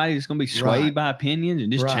see? Somebody that's going to be swayed by opinions and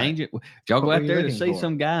just change it? Did y'all go out there to see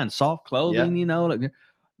some guy in soft clothing,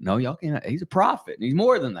 no, y'all can't. He's a prophet. And he's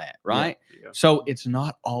more than that, right? Yeah. So it's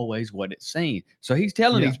not always what it seems. So he's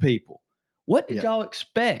telling these people, what did y'all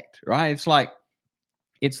expect? Right? It's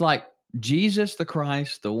like Jesus the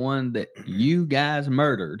Christ, the one that you guys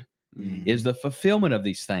murdered, is the fulfillment of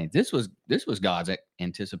these things. This was God's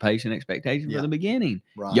anticipation, expectation from the beginning.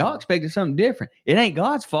 Right. Y'all expected something different. It ain't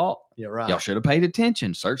God's fault. Yeah, right. Y'all should have paid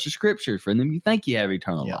attention. Search the scriptures. For them you think you have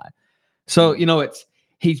eternal life. So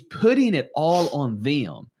he's putting it all on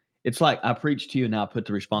them. It's like, I preach to you and now I put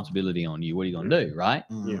the responsibility on you. What are you going to do? Right?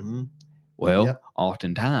 Mm-hmm. Well,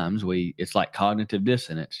 oftentimes it's like cognitive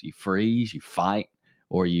dissonance. You freeze, you fight,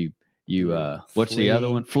 or you what's the other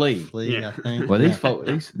one? Flee. I think. Well, these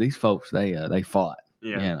folks, they fought.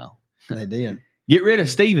 Yeah. They did. Get rid of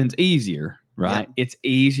Stephen's easier, right? Yeah. It's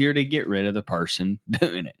easier to get rid of the person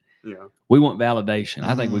doing it. Yeah. We want validation.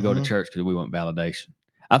 I think we go to church because we want validation.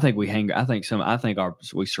 I think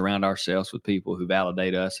we surround ourselves with people who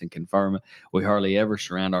validate us and confirm it. We hardly ever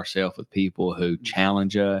surround ourselves with people who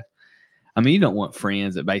challenge us. I mean, you don't want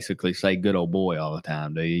friends that basically say "good old boy" all the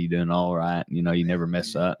time, do you? You doing all right? You never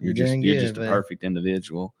mess up. You're just a perfect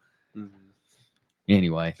individual. Mm-hmm.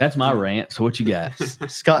 Anyway, that's my rant. So what you got?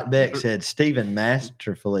 Scott Beck said Stephen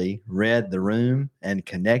masterfully read the room and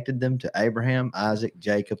connected them to Abraham, Isaac,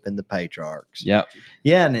 Jacob, and the patriarchs. Yep.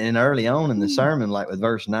 Yeah, and early on in the sermon, like with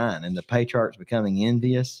verse 9, and the patriarchs becoming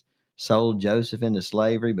envious, sold Joseph into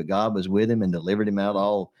slavery, but God was with him and delivered him out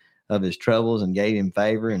all of his troubles and gave him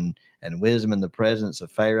favor and wisdom in the presence of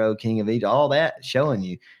Pharaoh, king of Egypt. All that showing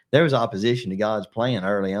you there was opposition to God's plan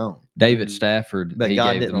early on. David Stafford, but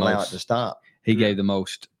God didn't allow it to stop. He gave the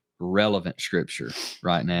most relevant scripture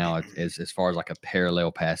right now as far as like a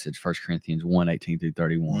parallel passage, 1 Corinthians 1:18-31.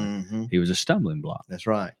 Mm-hmm. He was a stumbling block. That's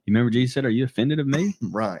right. You remember Jesus said, "Are you offended of me?"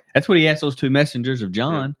 Right. That's what he asked those two messengers of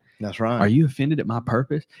John. That's right. Are you offended at my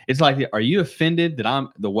purpose? It's like, are you offended that I'm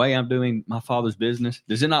the way I'm doing my Father's business?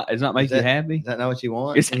 Does it not make you happy? Is that not what you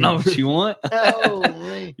want? Is that not what you want? Oh,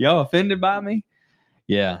 y'all offended by me?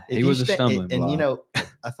 Yeah, he was a stumbling block. And you know,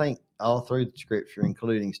 I think all through the scripture,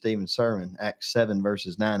 including Stephen's sermon, Acts 7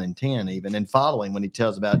 verses 9 and 10, even and following, when he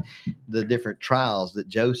tells about the different trials that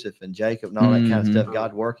Joseph and Jacob and all that kind of stuff,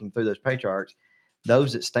 God working through those patriarchs,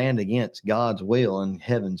 those that stand against God's will and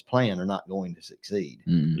heaven's plan are not going to succeed.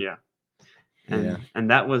 Yeah. And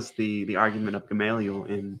that was the argument of Gamaliel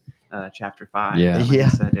in chapter 5. Yeah. He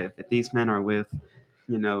said, if these men are with,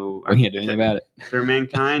 we can't do anything about it. They're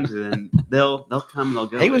mankind, then they'll come, they'll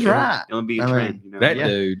go. He was right. It'll be a trend. That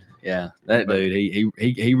dude, dude,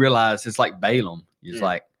 he realized it's like Balaam. He's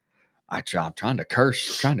like, I'm trying to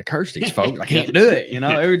curse these folks. I can't do it.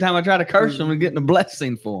 Every time I try to curse them, I'm getting a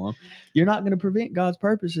blessing for them. You're not going to prevent God's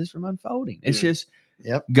purposes from unfolding. It's just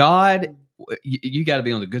God. You got to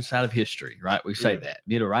be on the good side of history, right? We say that.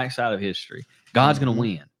 Be the right side of history. God's going to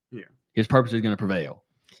win. Yeah. His purpose is going to prevail.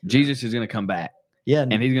 Jesus is going to come back. Yeah.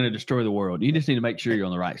 And he's going to destroy the world. You just need to make sure you're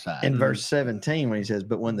on the right side. In verse 17, when he says,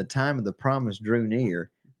 but when the time of the promise drew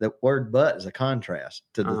near, the word but is a contrast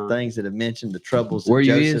to the things that have mentioned, the troubles of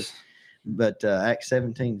Joseph. But Acts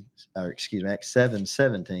 7:17.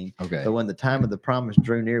 Okay. But when the time of the promise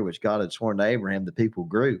drew near, which God had sworn to Abraham, the people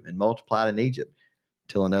grew and multiplied in Egypt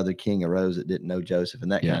till another king arose that didn't know Joseph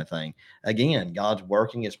and that kind of thing. Again, God's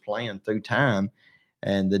working his plan through time,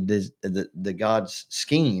 and the God's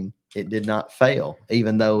scheme, it did not fail,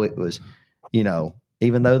 even though it was,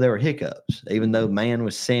 even though there were hiccups, even though man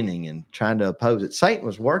was sinning and trying to oppose it. Satan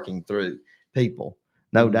was working through people,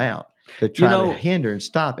 no doubt, to try to hinder and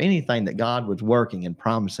stop anything that God was working and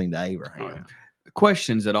promising to Abraham.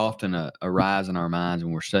 Questions that often arise in our minds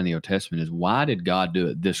when we're studying the Old Testament is, why did God do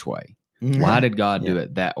it this way? Why did God do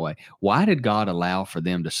it that way? Why did God allow for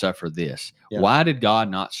them to suffer this? Why did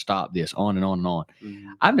God not stop this? On and on and on.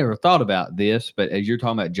 I've never thought about this, but as you're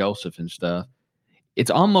talking about Joseph and stuff,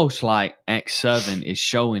 it's almost like Acts 7 is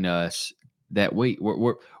showing us that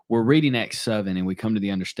we're reading Acts 7 and we come to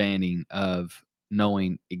the understanding of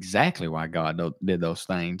knowing exactly why God did those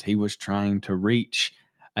things. He was trying to reach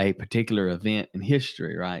a particular event in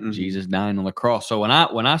history, right? Jesus dying on the cross. So when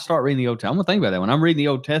I start reading the Old Testament, I'm gonna think about that. When I'm reading the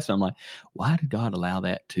Old Testament, I'm like, why did God allow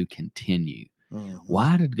that to continue?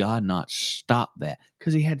 Why did God not stop that?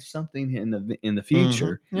 Because he had something in the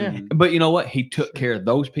future. But you know what? He took care of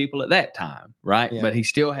those people at that time, right? But he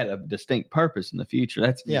still had a distinct purpose in the future.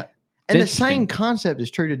 And the same concept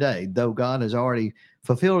is true today, though God has already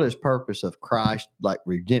fulfilled his purpose of Christ, like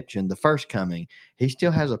redemption, the first coming. He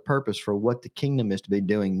still has a purpose for what the kingdom is to be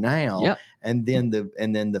doing now, and then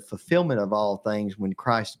the fulfillment of all things when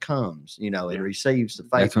Christ comes. It receives the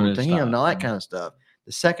faithful to him and all that kind of stuff.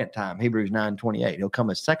 The second time, Hebrews 9:28, he'll come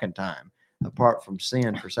a second time apart from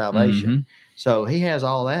sin for salvation. So he has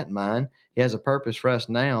all that in mind. He has a purpose for us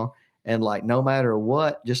now. And like, no matter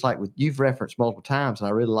what, just like you've referenced multiple times, and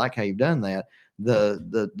I really like how you've done that,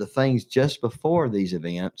 the things just before these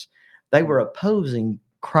events, they were opposing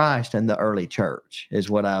Christ and the early church, is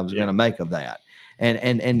what I was going to make of that.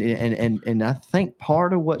 And I think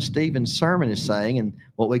part of what Stephen's sermon is saying, and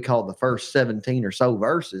what we call the first 17 or so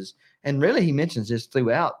verses, and really he mentions this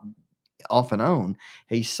throughout off and on,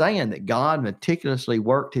 he's saying that God meticulously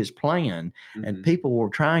worked his plan, and people were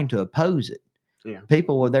trying to oppose it.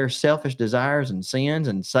 People with their selfish desires and sins,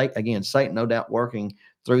 and Satan no doubt working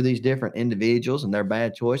through these different individuals and their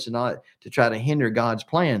bad choices and all that to try to hinder God's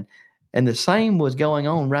plan. And the same was going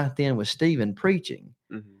on right then with Stephen preaching.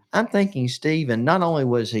 I'm thinking Stephen, not only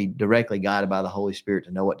was he directly guided by the Holy Spirit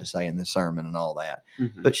to know what to say in the sermon and all that,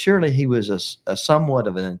 but surely he was a somewhat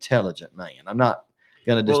of an intelligent man. I'm not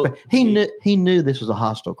going to disparage. He knew this was a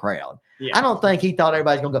hostile crowd. I don't think he thought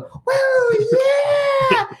everybody's going to go, woo,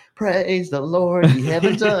 yeah, praise the Lord, ye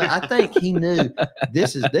heavens. I think he knew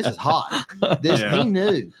this is hot. He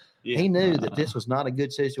knew. He knew that this was not a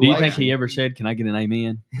good situation. Do you think he ever said, "Can I get an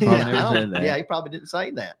amen"? Never said that. Yeah, he probably didn't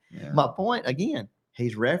say that. My point again,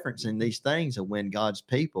 he's referencing these things of when God's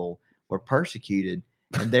people were persecuted,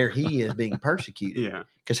 and there he is being persecuted.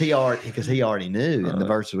 Because he already knew in the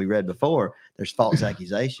verses we read before, there's false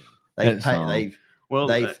accusation. They've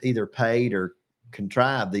either paid or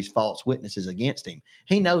contrived these false witnesses against him.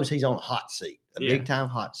 He knows he's on a hot seat, a big time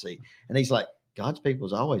hot seat, and he's like, God's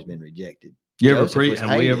people's always been rejected. Have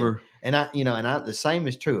we ever? And the same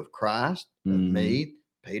is true of Christ, of me,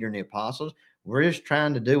 Peter, and the apostles. We're just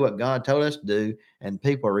trying to do what God told us to do, and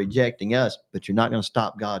people are rejecting us. But you're not going to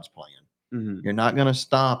stop God's plan. You're not going to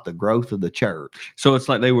stop the growth of the church. So it's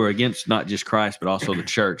like they were against not just Christ, but also the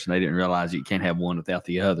church, and they didn't realize that you can't have one without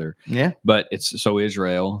the other. Yeah. But it's so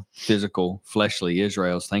Israel, physical, fleshly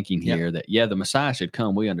Israel's thinking here that, the Messiah should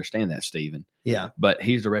come. We understand that, Stephen. Yeah. But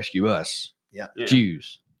he's to rescue us, Yeah.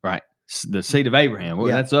 Jews, right? The seed of Abraham. Well,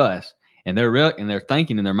 that's us. And they're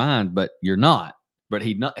thinking in their mind, but you're not. But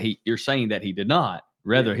you're saying that he did not.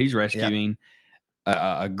 Rather, he's rescuing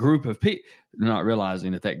a group of people, not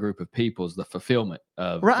realizing that group of people is the fulfillment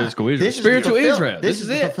of physical Israel, spiritual Israel. This is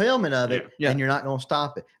the fulfillment of it, Yeah. and you're not going to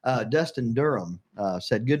stop it. Dustin Durham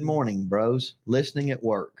said, "Good morning, bros. Listening at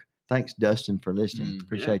work." Thanks, Dustin, for listening.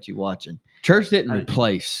 Appreciate you watching. Church didn't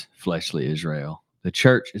replace fleshly Israel. The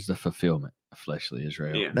church is the fulfillment of fleshly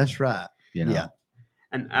Israel. Yeah. That's right. You know? Yeah.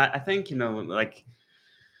 And I think,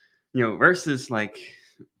 verses like,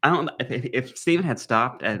 I don't, if Stephen had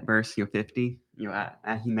stopped at verse 50, he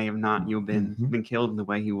may have not been killed in the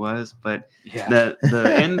way he was, but the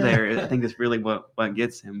end there, I think, is really what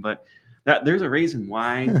gets him. But there's a reason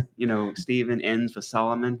why Stephen ends with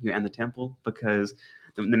Solomon and the temple, because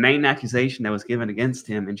the main accusation that was given against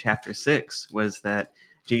him in chapter 6 was that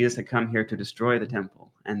Jesus had come here to destroy the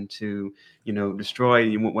temple and to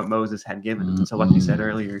destroy what Moses had given him. So like you said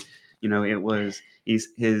earlier, it was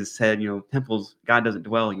his said, temples, God doesn't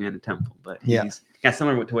dwell in a temple, but he's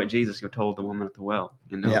similar to what Jesus told the woman at the well.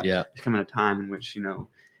 There's coming a time in which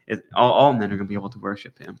all men are going to be able to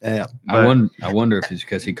worship him. Yeah. But I wonder if it's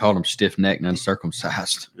because he called them stiff-necked and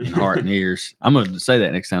uncircumcised in heart and ears. I'm going to say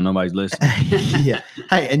that next time nobody's listening. Yeah.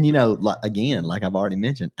 Hey, and like I've already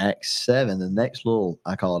mentioned, Acts 7, the next little,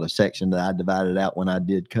 I call it a section that I divided out when I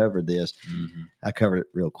did cover this. I covered it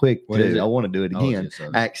real quick too. I want to do it again.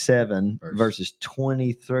 Acts 7 verses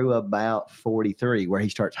 20 through about 43, where he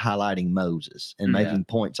starts highlighting Moses and making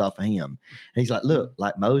points off of him. And he's like, look,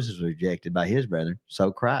 like Moses was rejected by his brethren,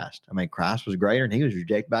 so Christ. I mean, Christ was greater, and he was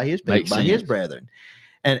rejected by his people, his brethren.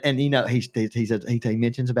 And he says he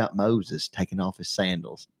mentions about Moses taking off his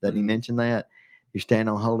sandals. Doesn't he mention that? You stand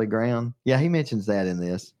on holy ground. Yeah, he mentions that in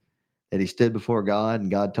this, that he stood before God and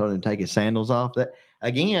God told him to take his sandals off. That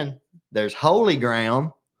again, there's holy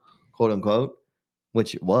ground, quote unquote,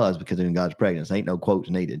 which it was because in God's presence, ain't no quotes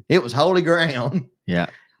needed. It was holy ground. Yeah.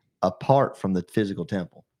 Apart from the physical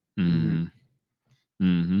temple.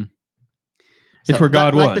 It's where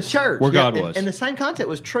God like was. The church. Where God was. And the same concept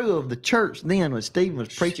was true of the church then when Stephen was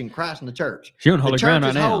preaching Christ in the church. You're on holy ground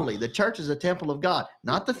right now. Holy. The church is a temple of God,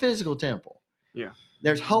 not the physical temple. Yeah.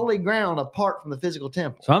 There's holy ground apart from the physical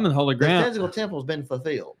temple. So I'm in holy ground. The physical temple has been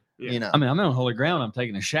fulfilled. Yeah. I mean, I'm on holy ground. I'm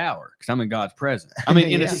taking a shower because I'm in God's presence. I mean,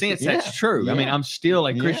 in a sense, that's true. I mean, I'm still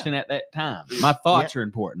a Christian at that time. My thoughts are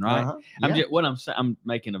important, right? I'm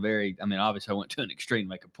making a very, obviously I went to an extreme to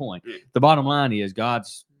make a point. The bottom line is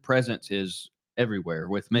God's presence is everywhere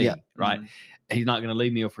with me, right? He's not going to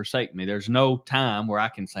leave me or forsake me. There's no time where I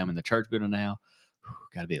can say I'm in the church building now.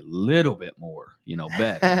 Got to be a little bit more,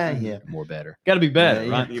 better. More better. Got to be better,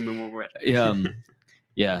 right?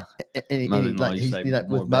 Yeah. And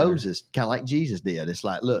with Moses, kind of like Jesus did. It's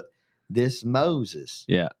like, look, this Moses,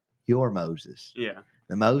 your Moses,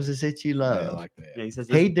 the Moses that you love. Like that. He says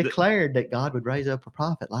he declared that God would raise up a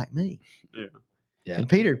prophet like me. And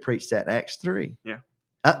Peter preached that in Acts 3.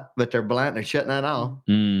 But they're blind. They're shutting that off.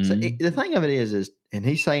 So the thing of it is, and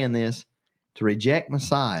he's saying this, to reject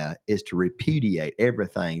Messiah is to repudiate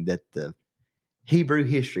everything that the Hebrew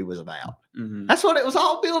history was about. That's what it was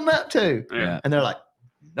all building up to. And they're like,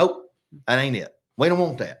 nope, that ain't it. We don't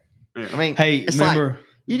want that. I mean, hey, remember,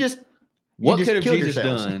 like, what could have Jesus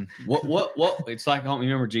done? What? It's like, I don't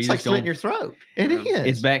remember Jesus like slitting your throat. It is.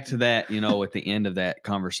 It's back to that, at the end of that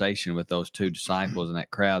conversation with those two disciples and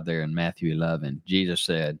that crowd there in Matthew 11. Jesus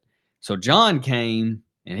said, so John came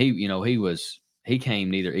and he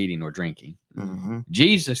came neither eating nor drinking.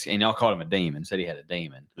 Jesus, and y'all called him a demon, said he had a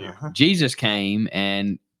demon. Jesus came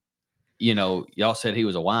and, y'all said he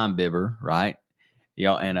was a wine bibber, right?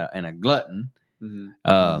 Y'all and a glutton.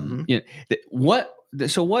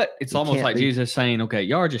 So what? It's almost like Jesus saying, okay,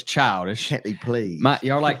 y'all are just childish. Can't be pleased.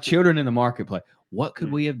 Y'all are like children in the marketplace. What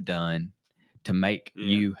could we have done to make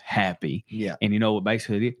you happy? And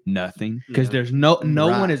basically nothing. Because there's no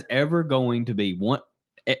one is ever going to be one.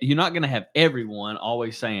 You're not going to have everyone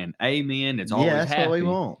always saying amen. It's always that's happy. What we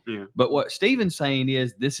want. But what Stephen's saying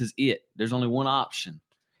is this is it. There's only one option.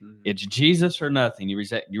 It's Jesus or nothing. You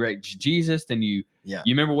reject Jesus, then you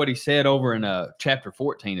remember what he said over in chapter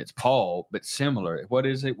 14. It's Paul, but similar. What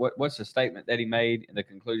is it? What's the statement that he made in the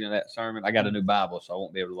conclusion of that sermon? I got a new Bible, so I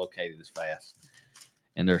won't be able to locate it as fast.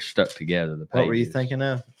 And they're stuck together. The pages. What were you thinking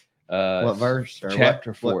of? What verse? Or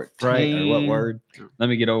chapter 14. Or what word? Let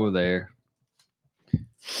me get over there.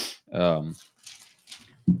 It's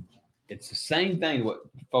the same thing what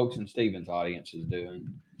folks in Stephen's audience is doing.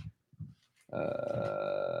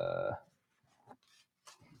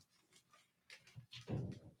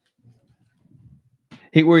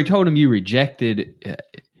 Where he told him you rejected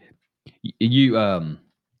you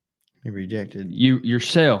He rejected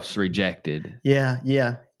yourselves rejected. Yeah.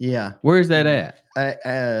 Where's that at?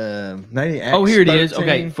 Maybe Acts Here it 13, is.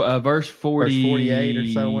 Okay, verse 40, verse 48 or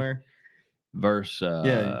somewhere. Verse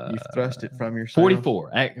You've thrust it from yourself.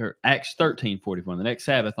 44. Acts 13:44. The next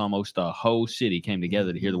Sabbath, almost the whole city came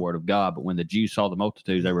together to hear the word of God. But when the Jews saw the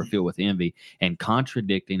multitudes, they were filled with envy and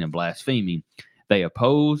contradicting and blaspheming. They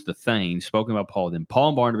opposed the things spoken by Paul. Then Paul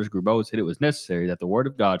and Barnabas grew bold and said it was necessary that the word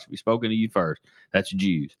of God should be spoken to you first. That's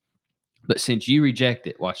Jews. But since you reject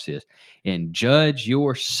it, watch this, and judge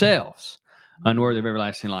yourselves unworthy of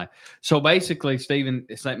everlasting life. So basically, Stephen,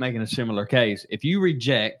 it's like making a similar case. If you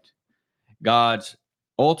reject God's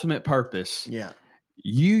ultimate purpose,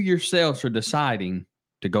 you yourselves are deciding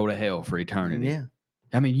to go to hell for eternity. Yeah.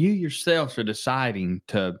 I mean, you yourselves are deciding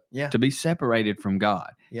to be separated from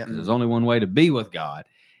God. Yeah. There's only one way to be with God.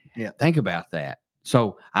 Yeah. Think about that.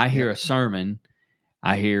 So I hear a sermon.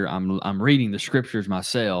 I'm reading the scriptures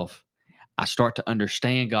myself. I start to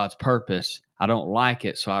understand God's purpose. I don't like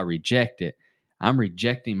it, so I reject it. I'm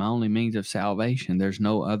rejecting my only means of salvation. There's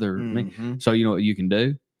no other. So you know what you can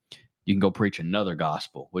do? You can go preach another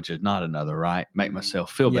gospel, which is not another, right? Make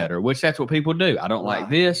myself feel better, which that's what people do. I don't like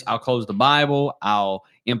this. I'll close the Bible. I'll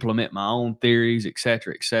implement my own theories, et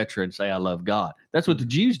cetera, and say I love God. That's what the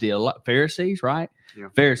Jews did. Pharisees, right? Yeah.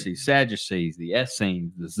 Pharisees, Sadducees, the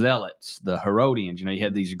Essenes, the Zealots, the Herodians. You know, you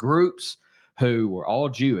had these groups who were all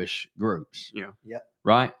Jewish groups. Yeah. Yep.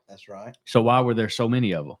 Right? That's right. So why were there so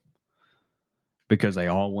many of them? Because they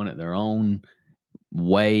all wanted their own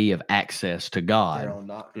way of access to God. Their own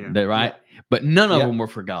doctrine. Right? Yep. But none of them were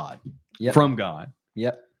for God. Yep. From God.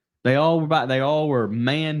 Yep. They all were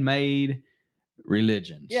man-made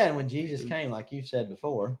religions. Yeah, and when Jesus came, like you said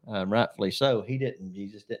before, rightfully so,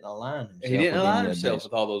 Jesus didn't align himself. He didn't align himself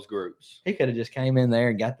with all those groups. He could have just came in there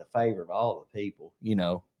and got the favor of all the people, you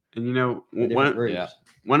know. And you know,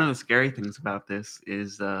 one of the scary things about this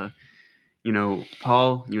is you know,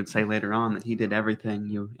 Paul, you would say later on that he did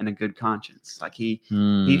everything in a good conscience. Like he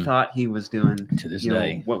thought he was doing to this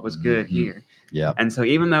day what was good here. Yeah. And so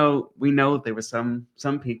even though we know there were some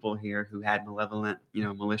people here who had malevolent,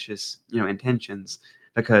 malicious, intentions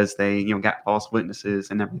because they, got false witnesses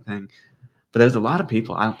and everything. But there's a lot of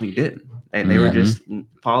people I don't think didn't. They were just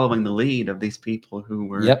following the lead of these people who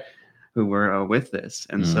were with this.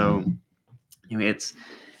 And so,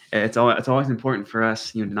 it's always important for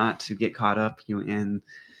us, not to get caught up, in,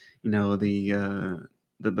 the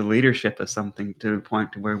leadership of something to the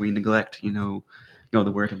point to where we neglect, the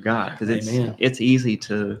word of God, because it's easy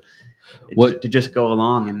to just go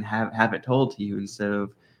along and have it told to you instead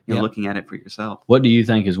of looking at it for yourself. What do you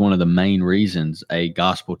think is one of the main reasons a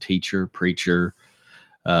gospel teacher, preacher,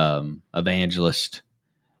 evangelist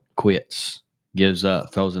quits? Gives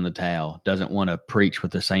up, throws in the towel, doesn't want to preach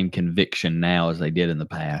with the same conviction now as they did in the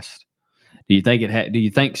past? Do you think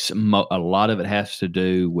a lot of it has to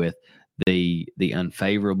do with the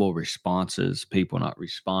unfavorable responses, people not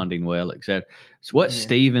responding well, etc.? So what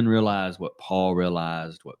Stephen realized, what Paul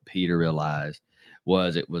realized, what Peter realized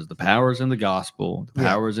was the powers in the gospel, the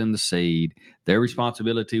powers in the seed. Their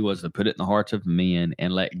responsibility was to put it in the hearts of men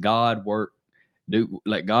and let God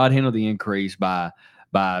let God handle the increase by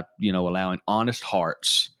allowing honest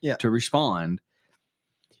hearts to respond.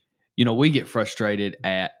 We get frustrated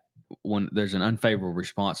at when there's an unfavorable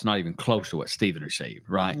response, not even close to what Stephen received,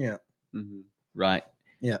 right? Yeah. Mm-hmm. Right.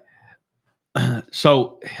 Yeah.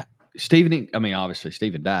 So Stephen, obviously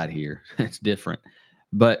Stephen died here. It's different,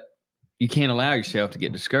 but you can't allow yourself to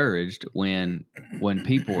get discouraged when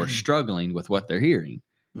people are struggling with what they're hearing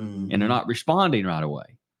and they're not responding right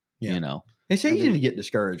away. It's easy to get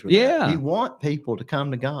discouraged with that. You want people to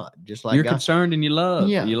come to God, just like you're God. Concerned and you love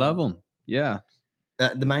them. Yeah.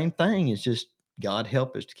 The main thing is just God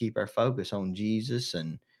help us to keep our focus on Jesus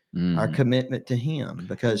and our commitment to Him,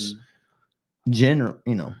 because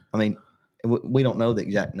we don't know the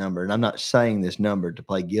exact number, and I'm not saying this number to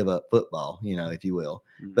play give up football, if you will,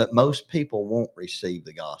 but most people won't receive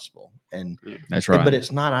the gospel, and that's right. But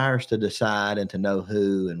it's not ours to decide and to know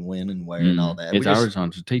who and when and where and all that. It's ours on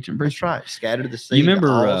to teach and preach. That's right. Scatter the seed to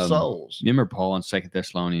all souls. You remember Paul in 2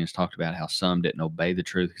 Thessalonians talked about how some didn't obey the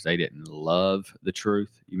truth because they didn't love the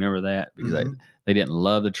truth. You remember that? Because they didn't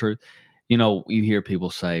love the truth. You hear people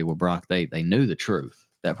say, well, Brock, they knew the truth.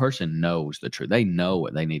 That person knows the truth. They know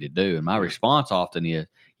what they need to do. And my response often is,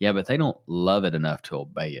 but they don't love it enough to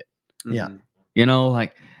obey it. Yeah.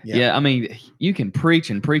 Like, I mean, you can preach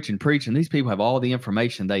and preach and preach, and these people have all the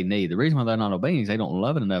information they need. The reason why they're not obeying is they don't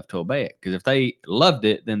love it enough to obey it. Because if they loved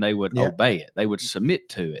it, then they would obey it. They would submit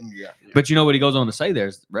to it. Yeah. But you know what he goes on to say there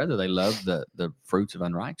is rather they love the fruits of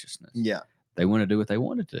unrighteousness. Yeah. They want to do what they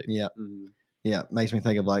want to do. Yeah. Yeah. It makes me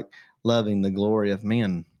think of like loving the glory of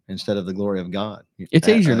men instead of the glory of God. It's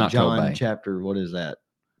easier not John to obey. Chapter, what is that?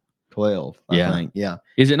 12, I think. Yeah.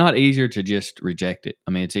 Is it not easier to just reject it?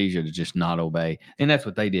 I mean, it's easier to just not obey. And that's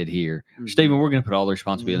what they did here. Stephen, we're going to put all the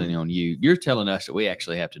responsibility on you. You're telling us that we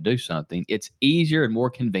actually have to do something. It's easier and more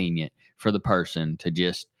convenient for the person to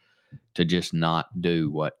just not do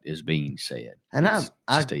what is being said.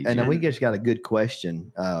 And we just got a good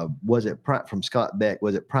question. Was it from Scott Beck?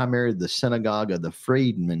 Was it primarily the synagogue of the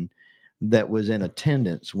freedmen that was in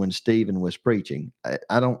attendance when Stephen was preaching?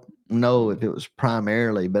 I don't know if it was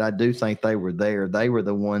primarily, but I do think they were there. They were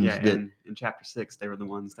the ones that in chapter 6, they were the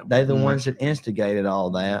ones that ones that instigated all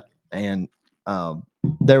that. And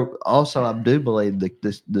there also, I do believe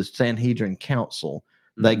the Sanhedrin Council,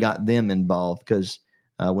 they got them involved because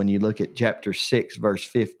when you look at chapter 6, verse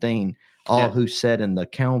 15, all who sat in the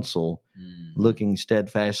council looking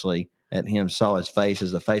steadfastly at him saw his face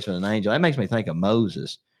as the face of an angel. That makes me think of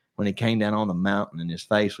Moses when he came down on the mountain and his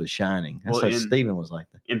face was shining. That's what Stephen was like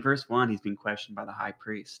that. In verse 1, he's being questioned by the high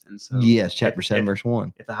priest. And so yes, chapter 7, verse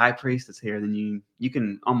 1. If the high priest is here, then you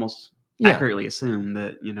can almost accurately assume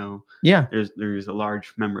that, there's a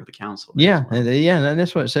large member of the council. Yeah. Well. And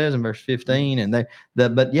that's what it says in verse 15. And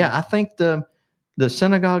I think the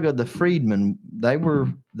synagogue of the freedmen, they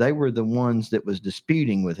were the ones that was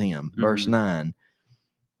disputing with him, verse 9.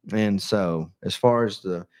 And so as far as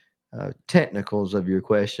the technicals of your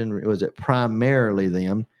question, was it primarily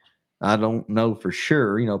them? I don't know for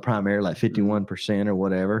sure, primarily like 51% or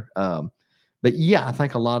whatever. But I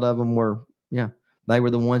think a lot of them were, they were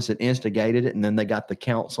the ones that instigated it, and then they got the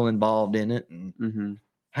council involved in it. And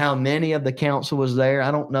how many of the council was there? I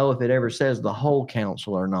don't know if it ever says the whole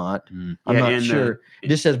council or not. I'm not sure.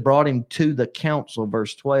 This says brought him to the council,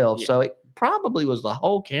 verse 12. So it probably was the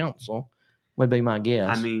whole council, would be my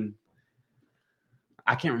guess. I mean,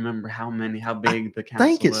 I can't remember how big the council I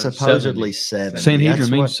think it's supposedly 70. Sanhedrin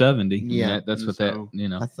means 70. Yeah. That's what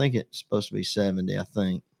I think it's supposed to be 70, I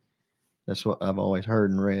think. That's what I've always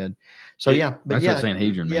heard and read. So, that's what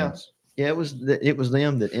Sanhedrin means. Yeah, it was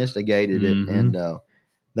them that instigated it, and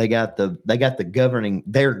they got the governing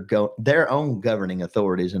their own governing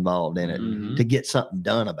authorities involved in it to get something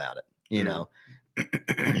done about it.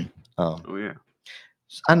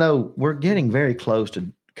 I know we're getting very close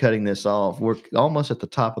to cutting this off. We're almost at the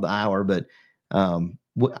top of the hour, but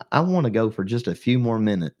I want to go for just a few more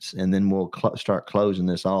minutes, and then we'll start closing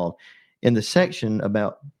this off. In the section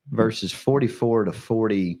about verses 44 to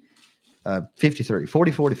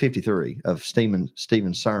 53 of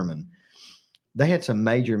Stephen's sermon, they had some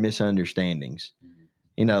major misunderstandings.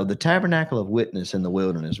 The tabernacle of witness in the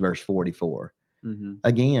wilderness, verse 44.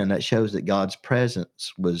 Again, that shows that God's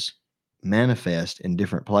presence was manifest in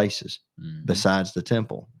different places besides the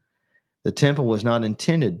temple. The temple was not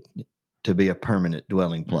intended to be a permanent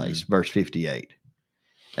dwelling place, verse 58.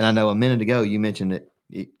 And I know a minute ago you mentioned that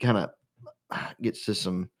it kind of gets to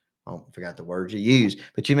some, I forgot the words you used,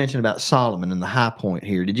 but you mentioned about Solomon and the high point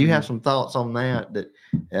here. Did you have some thoughts on that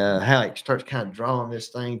how it starts kind of drawing this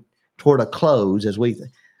thing toward a close as we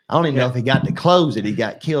think? I don't even know if he got to close it. He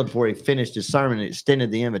got killed before he finished his sermon and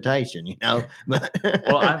extended the invitation, But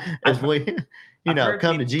as we,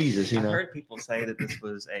 come to Jesus, I've heard people say that this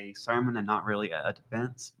was a sermon and not really a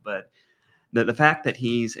defense, but the fact that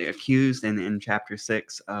he's accused in chapter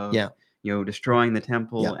 6 of destroying the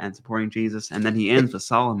temple and supporting Jesus, and then he ends with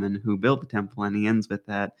Solomon, who built the temple, and he ends with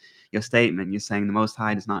that statement. You're saying the Most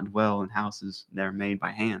High does not dwell in houses that are made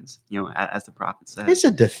by hands. As the prophet said, it's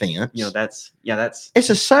a defense. That's it's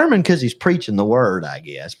a sermon because he's preaching the word, I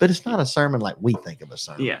guess, but it's not a sermon like we think of a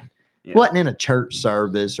sermon. Yeah. Wasn't in a church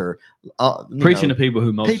service or preaching to people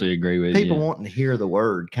who mostly agree with people wanting to hear the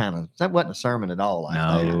word. Kind of that wasn't a sermon at all. Like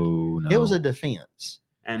no, it was a defense,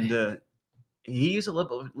 and he used a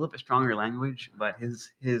little bit stronger language, but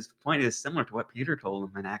his point is similar to what Peter told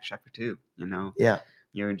him in Acts chapter 2.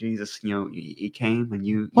 Jesus, he came and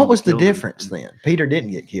you. What was the difference then? Peter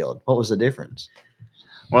didn't get killed. What was the difference?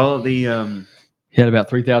 Well, he had about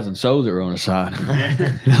 3,000 souls that were on his side.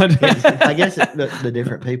 I guess the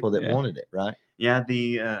different people that wanted it, right? Yeah.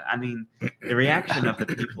 The reaction of the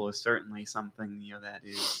people is certainly something that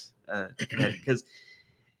is because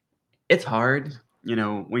it's hard.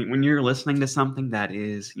 When you're listening to something that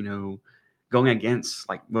is going against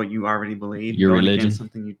like what you already believe, your going religion, against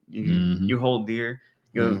something you hold dear.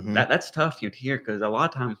 That's tough to hear, because a lot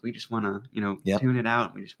of times we just want to tune it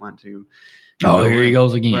out. We just want to. Oh, here he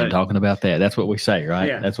goes again talking about that. That's what we say, right?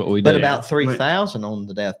 Yeah. That's what we do. But about 3,000 on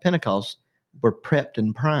the day of Pentecost were prepped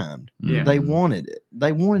and primed. Yeah. They wanted it.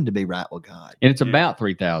 They wanted to be right with God. And it's about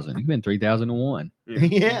 3,000. You've been 3,001.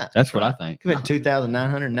 Yeah. That's what I think. It's been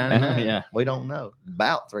 2,999. Yeah. We don't know.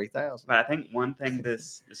 About 3,000. But I think one thing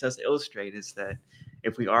this does illustrate is that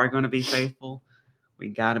if we are going to be faithful, we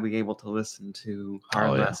got to be able to listen to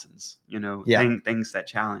hard lessons, things that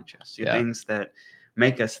challenge us, things that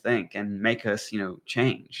make us think and make us,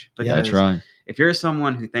 change. Because that's right. If you're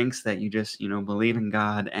someone who thinks that you just, believe in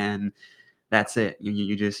God and that's it,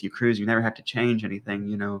 you cruise, you never have to change anything,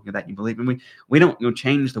 that you believe in. We don't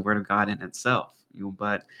change the word of God in itself,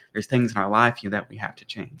 but there's things in our life that we have to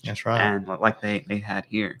change. That's right. And like they had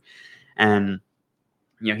here, and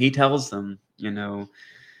he tells them, throughout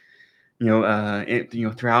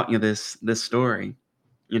this story,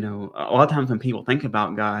 a lot of times when people think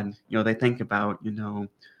about God, they think about,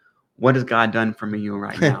 what has God done for me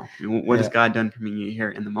right now? What has God done for me here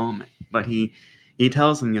in the moment? But he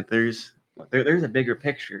tells them that there's a bigger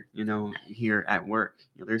picture, here at work.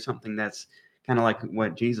 There's something that's kind of like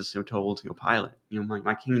what Jesus told Pilate.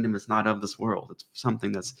 My kingdom is not of this world. It's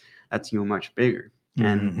something that's much bigger.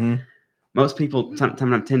 And most people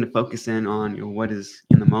sometimes tend to focus in on what is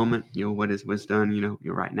in the moment, what is done,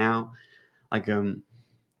 right now. Like I don't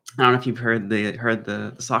know if you've heard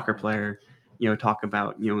the soccer player talk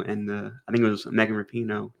about and I think it was Megan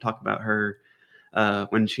Rapinoe talk about her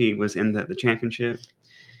when she was in the championship.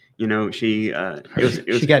 She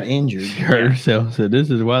got injured. She hurt herself. Said, "This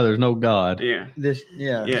is why there's no God." Yeah.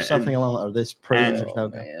 Something along or this proves there's no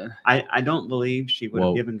God. I don't believe she would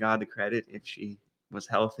have given God the credit if she was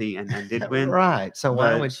healthy and did win. Right. So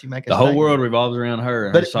why would she make the whole world revolves around her?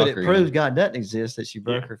 And but her it proves God doesn't exist that she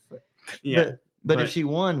broke her foot. Yeah. But if she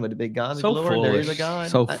won, would it be God the so glory? Foolish. There is a God.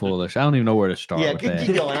 So foolish. I don't even know where to start with that.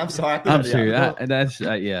 Keep going. I'm sorry. I'm serious.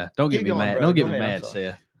 Don't get me mad. Don't get me mad,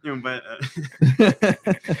 Seth. But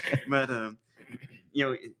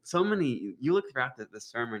so many. You look throughout the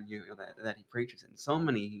sermon that he preaches, and so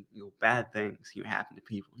many bad things happen to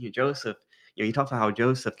people. Joseph. He talks about how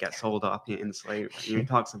Joseph got sold off in slavery. He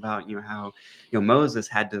talks about how Moses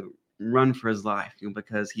had to run for his life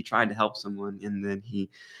because he tried to help someone, and then he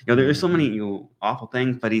there's so many awful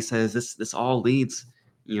things, but he says this all leads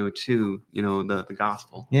to the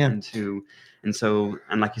gospel, and so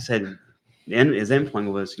like you said, his end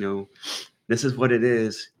point was this is what it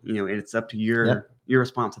is, and it's up to your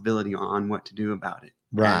responsibility on what to do about it,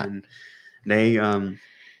 right? And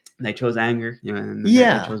they chose anger, and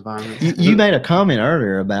they chose violence. You made a comment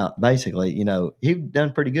earlier about basically, he'd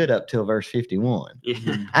done pretty good up till verse 51.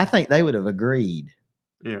 Yeah. I think they would have agreed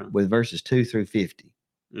with verses 2 through 50.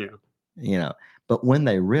 Yeah. But when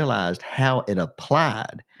they realized how it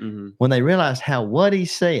applied, when they realized how what he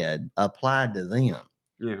said applied to them,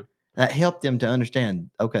 that helped them to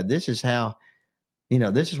understand, okay, this is how,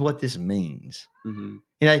 this is what this means. You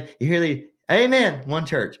hear the amen, one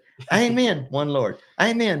church. Amen, one Lord.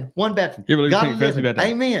 Amen, one baptism. God living.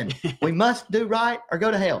 Amen. We must do right or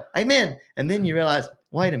go to hell. Amen. And then you realize,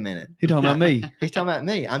 wait a minute. He's talking about me. He's talking about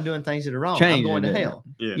me. I'm doing things that are wrong. Changing I'm going to it. hell.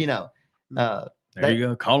 Yeah. There you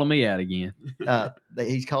go, calling me out again.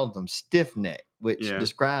 He's called them stiff neck, which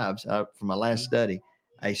describes, from my last study,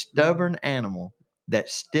 a stubborn animal that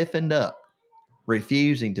stiffened up,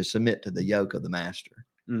 refusing to submit to the yoke of the master.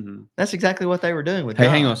 That's exactly what they were doing with God.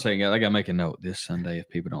 Hang on a second, guys. I got to make a note. This Sunday, if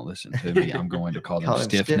people don't listen to me, I'm going to call them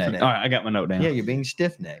stiff neck. All right, I got my note down. Yeah, you're being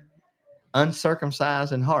stiff neck,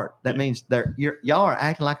 uncircumcised in heart. That means y'all are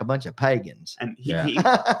acting like a bunch of pagans. And he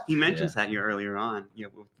mentions that earlier on,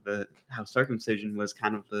 with how circumcision was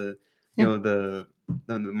kind of the the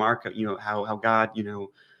mark of how God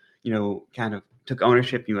kind of took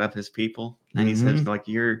ownership of his people, and he says like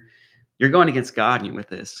you're going against God with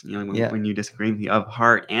this, when you disagree with me of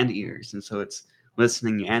heart and ears. And so it's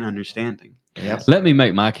listening and understanding. Yep. Let me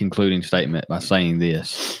make my concluding statement by saying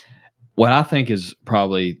this. What I think is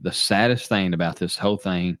probably the saddest thing about this whole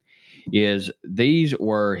thing is these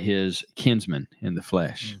were his kinsmen in the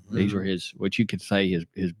flesh. These were what you could say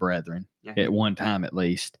his brethren at one time at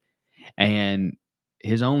least. And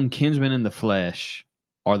his own kinsmen in the flesh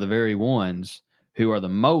are the very ones who are the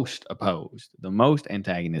most opposed, the most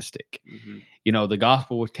antagonistic. The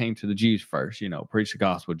gospel came to the Jews first, preach the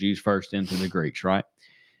gospel, Jews first, into the Greeks, right?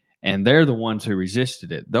 And they're the ones who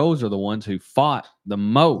resisted it. Those are the ones who fought the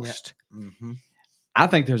most. I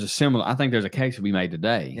think there's a case to be made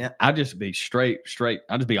today. I'll just be straight.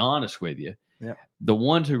 I'll just be honest with you. Yep. The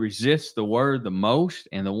ones who resist the word the most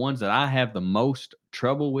and the ones that I have the most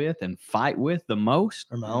trouble with and fight with the most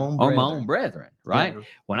Or my own are brethren. my own brethren, right? Yeah.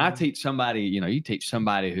 When I teach somebody, you teach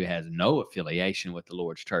somebody who has no affiliation with the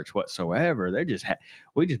Lord's church whatsoever.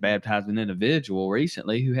 We just baptized an individual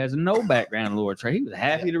recently who has no background in the Lord's church. He was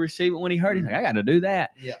happy to receive it when he heard it. He's like, I got to do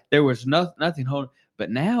that. Yeah. There was nothing holding. But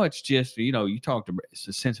now it's just, you talk to, it's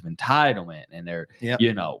a sense of entitlement, and they're,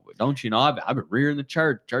 don't you know, I've been rearing the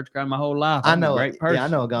church ground my whole life. I'm a great person. I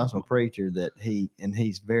know a gospel preacher that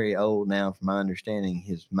he's very old now. From my understanding,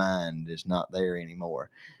 his mind is not there anymore.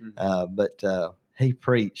 But he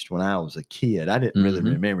preached when I was a kid. I didn't really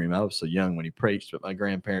remember him. I was so young when he preached, but my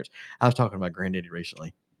grandparents, I was talking to my granddaddy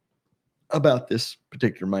recently about this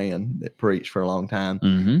particular man that preached for a long time.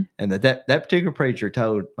 And that particular preacher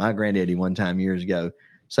told my granddaddy one time years ago,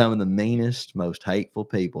 some of the meanest, most hateful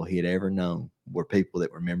people he had ever known were people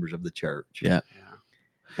that were members of the church. Yeah.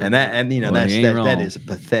 And that is a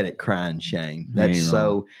pathetic crying shame.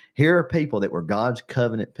 Here are people that were God's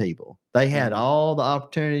covenant people. They had all the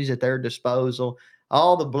opportunities at their disposal,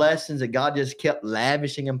 all the blessings that God just kept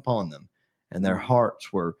lavishing upon them. And their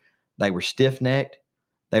hearts were stiff-necked.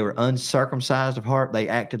 They were uncircumcised of heart. They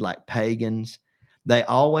acted like pagans. They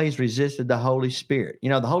always resisted the Holy Spirit.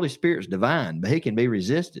 The Holy Spirit's divine, but he can be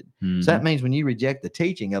resisted. So that means when you reject the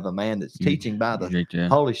teaching of a man that's teaching by the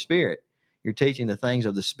Holy Spirit, you're teaching the things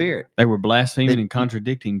of the Spirit. They were blaspheming and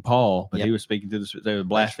contradicting Paul, but he was speaking to the Spirit. They were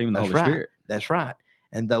blaspheming the Holy Spirit. That's right.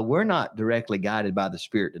 And though we're not directly guided by the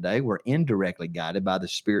Spirit today, we're indirectly guided by the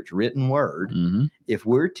Spirit's written word. If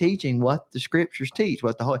we're teaching what the Scriptures teach,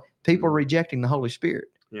 people are rejecting the Holy Spirit.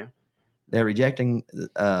 Yeah. They're rejecting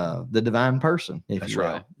the divine person, if you will.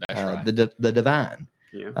 Right. That's right. The divine.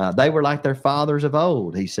 Yeah. They were like their fathers of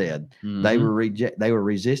old, he said. They were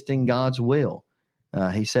resisting God's will.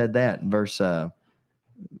 He said that in verse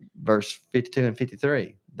 52 and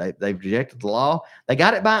 53. They've rejected the law. They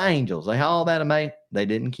got it by angels. They all that amazing. They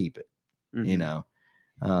didn't keep it.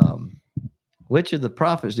 Which of the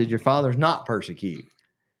prophets did your fathers not persecute?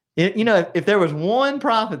 If there was one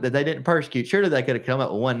prophet that they didn't persecute, surely they could have come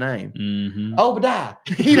up with one name. Obadiah.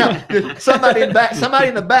 Somebody in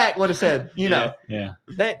the back would have said,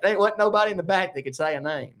 they wasn't nobody in the back that could say a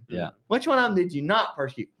name. Yeah. Which one of them did you not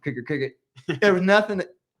persecute? Cricket. There was nothing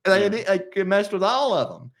that they could mess with all of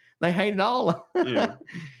them. They hated all of them. Yeah.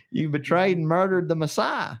 You betrayed and murdered the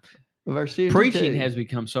Messiah. Verse 52. Preaching has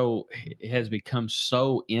become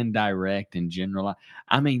so indirect and general.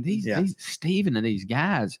 I mean, these Stephen and these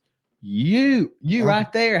guys, you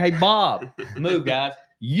right there. Hey, Bob, move, guys.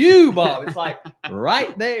 You, Bob. It's like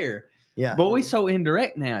right there. Yeah. But we so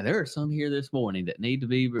indirect now. There are some here this morning that need to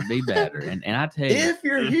be better. And I tell you, if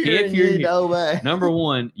you're here, you need to obey. Number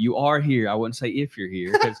one, you are here. I wouldn't say if you're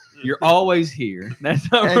here, because you're always here.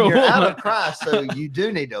 That's number you're one. Out of Christ, so you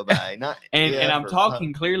do need to obey. And I'm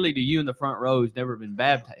talking clearly to you in the front row who's never been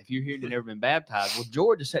baptized. If you're here and you've never been baptized, well,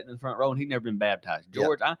 George is sitting in the front row and he's never been baptized.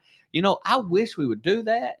 George, I wish we would do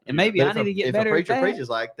that. And maybe I need to get better at that. If a preacher preaches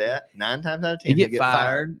like that, 9 times out of 10, you get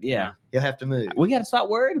fired. Yeah. You'll have to move. We got to stop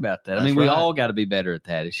worrying about that. We all got to be better at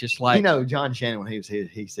that. It's just like, John Shannon, when he was here,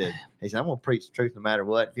 he said, I'm going to preach the truth no matter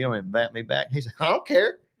what. If you don't invite me back, he said, I don't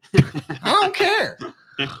care. I don't care.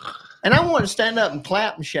 And I want to stand up and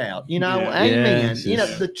clap and shout, amen.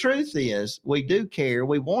 Yes. The truth is we do care.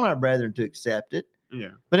 We want our brethren to accept it. Yeah.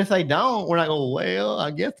 But if they don't, we're not going, well,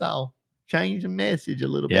 I guess I'll change the message a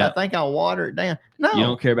little bit. Yeah. I think I'll water it down. No, you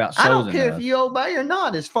don't care about souls. I don't care if you obey or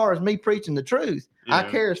not as far as me preaching the truth. Yeah. I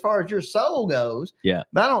care as far as your soul goes. Yeah.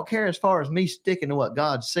 But I don't care as far as me sticking to what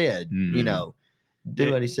God said, do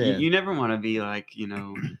what he said. You never want to be like,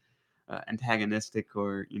 antagonistic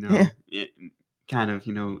or, kind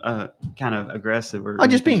of aggressive or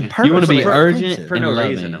just being purposeful. You want to be urgent for no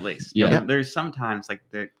reason, at least. Yeah. There's sometimes like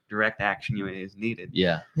the direct action is needed.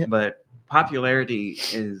 Yeah. But popularity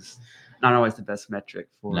is not always the best metric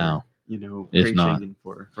for preaching and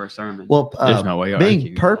for a sermon. Well, there's no way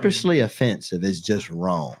being purposely offensive is just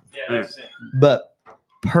wrong. Yeah. But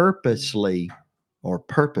purposely or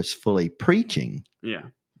purposefully preaching,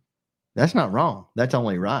 that's not wrong. That's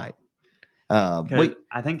only right.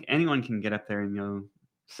 I think anyone can get up there and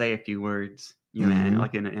say a few words, and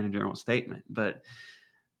like in a general statement, but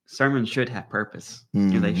sermons should have purpose.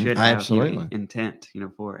 They should have intent,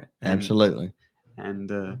 for it. Absolutely.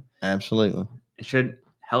 Absolutely. It should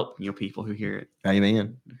help people who hear it.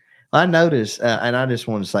 Amen. I notice, and I just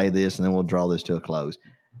want to say this, and then we'll draw this to a close.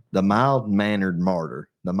 The mild-mannered martyr,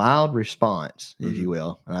 the mild response, if you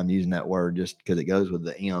will, and I'm using that word just because it goes with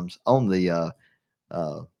the M's on the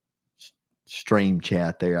stream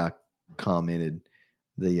chat there. I commented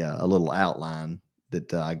a little outline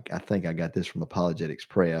that I think I got this from Apologetics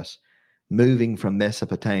Press. Moving from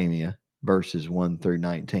Mesopotamia, verses 1 through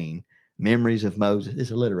 19. Memories of Moses.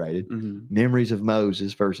 It's alliterated. Memories of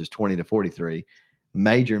Moses, verses 20 to 43.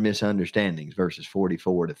 Major misunderstandings, verses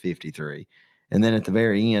 44 to 53. And then at the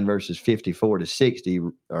very end, verses 54 to 60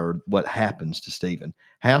 are what happens to Stephen.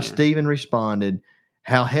 How Stephen responded,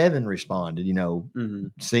 how heaven responded,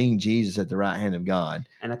 seeing Jesus at the right hand of God.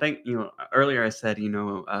 And I think, earlier I said,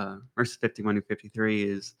 verse 51 to 53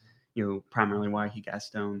 is, primarily why he got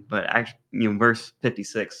stoned. But actually, verse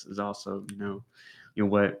 56 is also,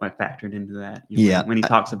 what factored into that. When he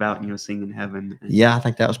talks about, seeing in heaven. I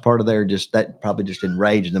think that was part of that probably just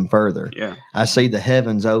enraged them further. Yeah. I see the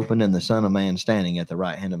heavens open and the Son of Man standing at the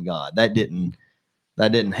right hand of God. That didn't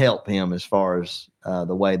help him as far as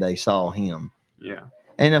the way they saw him. Yeah.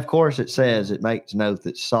 And of course, it makes note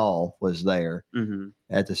that Saul was there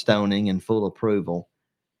at the stoning in full approval.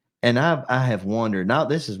 And I have wondered. Now,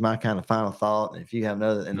 this is my kind of final thought. If you have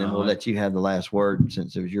another, and then we'll let you have the last word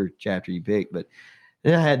since it was your chapter you picked. But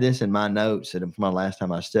then I had this in my notes from my last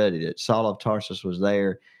time I studied it. Saul of Tarsus was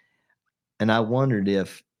there, and I wondered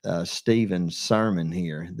if Stephen's sermon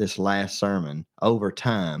here, this last sermon, over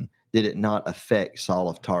time, did it not affect Saul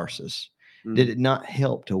of Tarsus? Did it not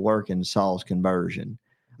help to work in Saul's conversion?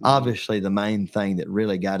 Obviously, the main thing that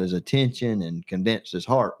really got his attention and convinced his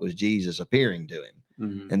heart was Jesus appearing to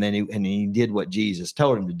him. And then he did what Jesus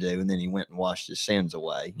told him to do, and then he went and washed his sins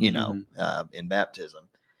away, in baptism.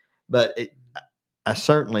 But I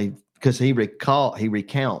certainly, because he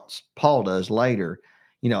recounts, Paul does later,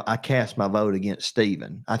 I cast my vote against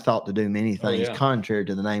Stephen. I thought to do many things contrary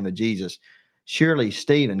to the name of Jesus. Surely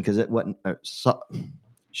Stephen, because it wasn't,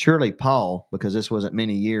 surely Paul, because this wasn't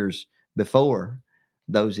many years before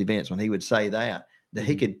those events when he would say that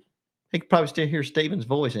he could probably still hear Stephen's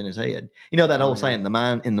voice in his head. That old saying, in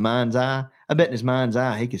the mind's eye. I bet in his mind's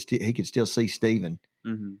eye he could still see Stephen.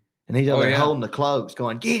 And he's over there holding the cloaks,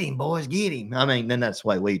 going, "Get him, boys, get him." I mean, then that's the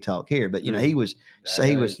way we talk here. But he was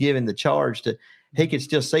given the charge to. He could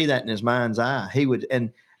still see that in his mind's eye. He would,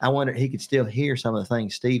 and I wonder he could still hear some of the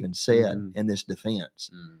things Stephen said in this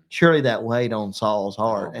defense. Surely that weighed on Saul's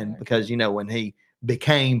heart, and because when he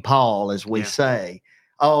became Paul, as we say,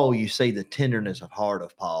 you see the tenderness of heart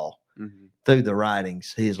of Paul. Through the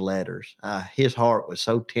writings, his letters, his heart was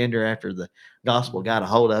so tender after the gospel got a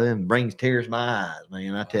hold of him, brings tears to my eyes,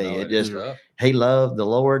 man. I tell you, he loved the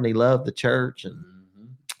Lord and he loved the church and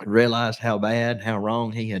realized how bad, how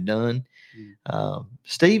wrong he had done.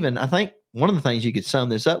 Stephen, I think one of the things you could sum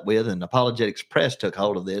this up with, and Apologetics Press took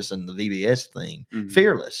hold of this and the VBS thing,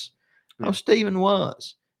 fearless. Stephen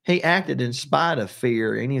was. He acted in spite of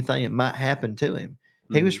fear, anything that might happen to him.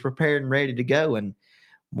 He was prepared and ready to go. And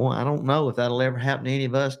boy, I don't know if that'll ever happen to any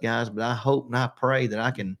of us guys, but I hope and I pray that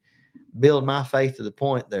I can build my faith to the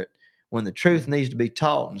point that when the truth needs to be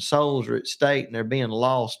taught and souls are at stake and they're being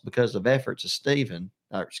lost because of efforts of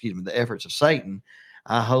the efforts of Satan,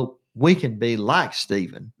 I hope we can be like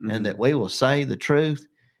Stephen and that we will say the truth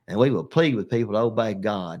and we will plead with people to obey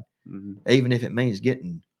God, even if it means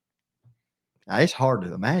getting. It's hard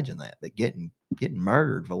to imagine that, but getting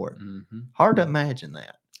murdered for it. Hard to imagine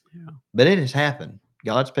that. Yeah. But it has happened.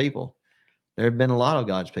 God's people. There have been a lot of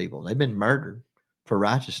God's people. They've been murdered for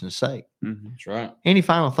righteousness' sake. That's right. Any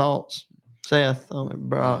final thoughts, Seth? I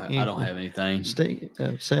don't have anything. Steve,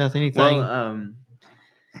 Seth, anything? Well,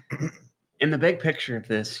 in the big picture of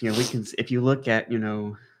this, we can, if you look at,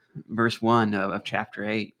 verse 1 of chapter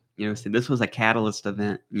 8, so this was a catalyst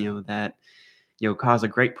event, that, caused a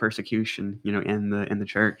great persecution, in the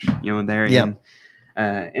church,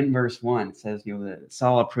 in verse 1, it says, that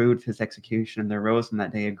Saul approved his execution, and there arose from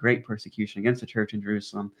that day a great persecution against the church in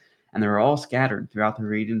Jerusalem, and they were all scattered throughout the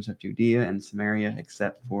regions of Judea and Samaria,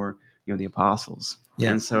 except for, the apostles.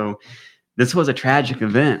 Yeah. And so this was a tragic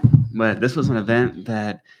event, but this was an event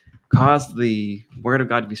that caused the word of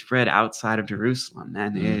God to be spread outside of Jerusalem,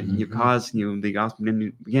 and it caused the gospel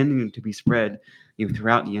beginning to be spread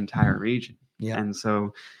throughout the entire region. Yeah. And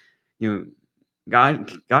so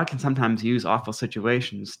God can sometimes use awful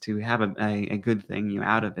situations to have a good thing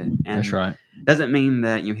out of it. And that's right. Doesn't mean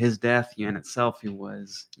that his death in itself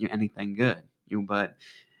was anything good. But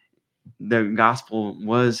the gospel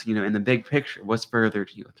was in the big picture was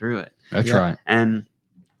furthered through it. That's right. And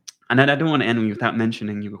I don't want to end without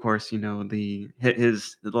mentioning of course the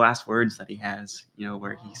last words that he has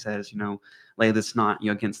where he says lay this not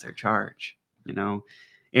against their charge.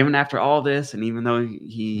 Even after all this, and even though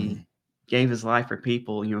he gave his life for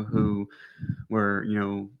people, who were,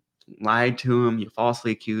 lied to him,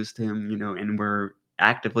 falsely accused him, and were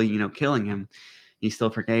actively, killing him, he still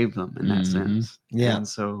forgave them in that sense. Yeah. And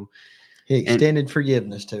so He extended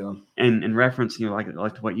forgiveness to him. And in reference, like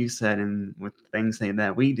to what you said, and with things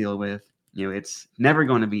that we deal with, it's never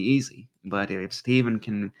going to be easy. But if Stephen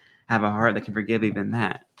can have a heart that can forgive even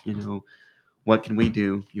that, what can we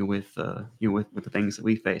do with the things that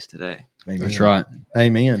we face today? Amen. That's right.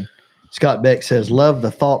 Amen. Scott Beck says, love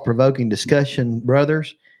the thought-provoking discussion,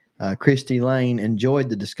 brothers. Christy Lane, enjoyed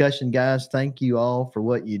the discussion, guys. Thank you all for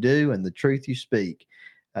what you do and the truth you speak.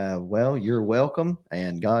 Well, you're welcome,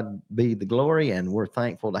 and God be the glory, and we're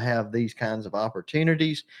thankful to have these kinds of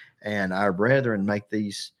opportunities, and our brethren make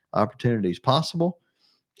these opportunities possible.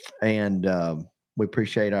 And we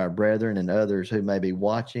appreciate our brethren and others who may be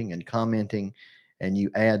watching and commenting, and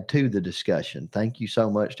you add to the discussion. Thank you so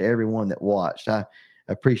much to everyone that watched. I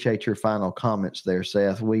appreciate your final comments there,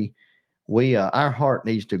 Seth. We our heart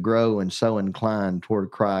needs to grow and so inclined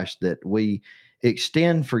toward Christ that we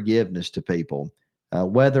extend forgiveness to people,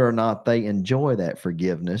 whether or not they enjoy that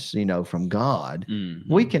forgiveness, from God.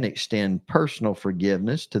 Mm-hmm. We can extend personal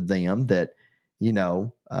forgiveness to them that,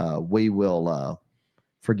 we will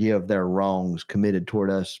forgive their wrongs committed toward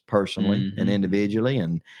us personally and individually.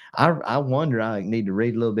 And I wonder, I need to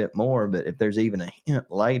read a little bit more, but if there's even a hint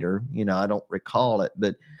later, I don't recall it,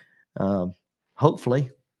 but hopefully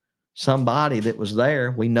somebody that was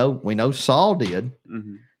there, we know Saul did.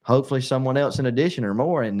 Mm-hmm. Hopefully someone else in addition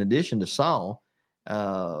to Saul,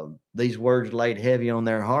 these words laid heavy on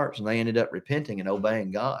their hearts and they ended up repenting and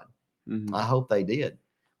obeying God. Mm-hmm. I hope they did.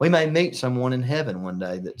 We may meet someone in heaven one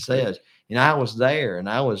day that says, I was there and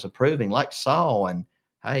I was approving like Saul, and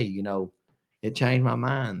hey, it changed my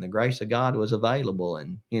mind. The grace of God was available,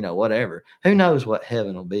 and whatever. Who knows what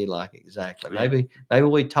heaven will be like exactly? Yeah. Maybe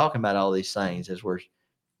we talking about all these things as we're,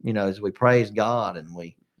 as we praise God and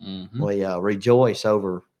we rejoice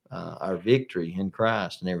over our victory in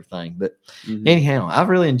Christ and everything. But anyhow, I've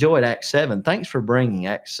really enjoyed Acts 7. Thanks for bringing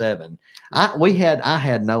Acts 7. I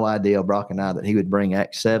had no idea, Brock and I, that he would bring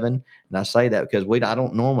Acts 7. And I say that because I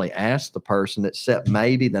don't normally ask the person, except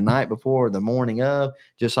maybe the night before or the morning of,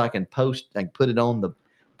 just so I can post and put it on the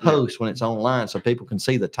post when it's online so people can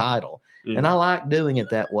see the title. Yeah. And I like doing it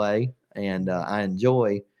that way. And I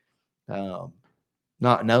enjoy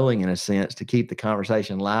not knowing, in a sense, to keep the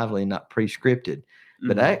conversation lively and not pre-scripted.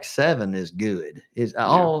 But Acts 7 is good.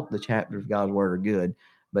 All the chapters of God's Word are good.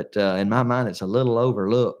 But in my mind, it's a little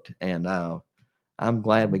overlooked. And I'm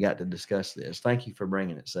glad we got to discuss this. Thank you for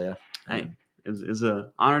bringing it, Seth. Hey, it's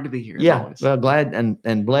an honor to be here. Yeah, always. Well, glad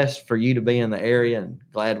and blessed for you to be in the area, and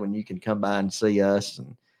glad when you can come by and see us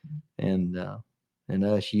and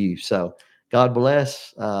us you. So God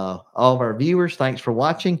bless all of our viewers. Thanks for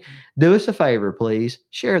watching. Do us a favor, please.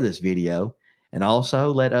 Share this video, and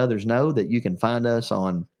also let others know that you can find us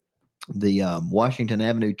on the Washington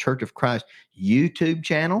Avenue Church of Christ YouTube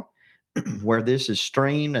channel, where this is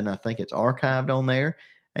streamed, and I think it's archived on there.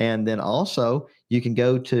 And then also you can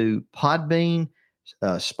go to Podbean,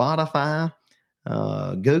 Spotify,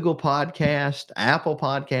 Google Podcast, Apple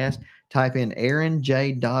Podcast. Type in Aaron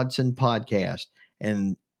J. Dodson Podcast,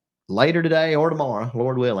 and later today or tomorrow,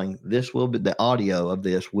 Lord willing, the audio of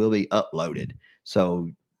this will be uploaded, so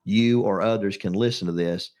you or others can listen to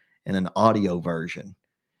this in an audio version.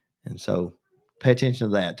 And so pay attention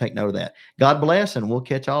to that. Take note of that. God bless, and we'll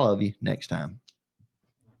catch all of you next time.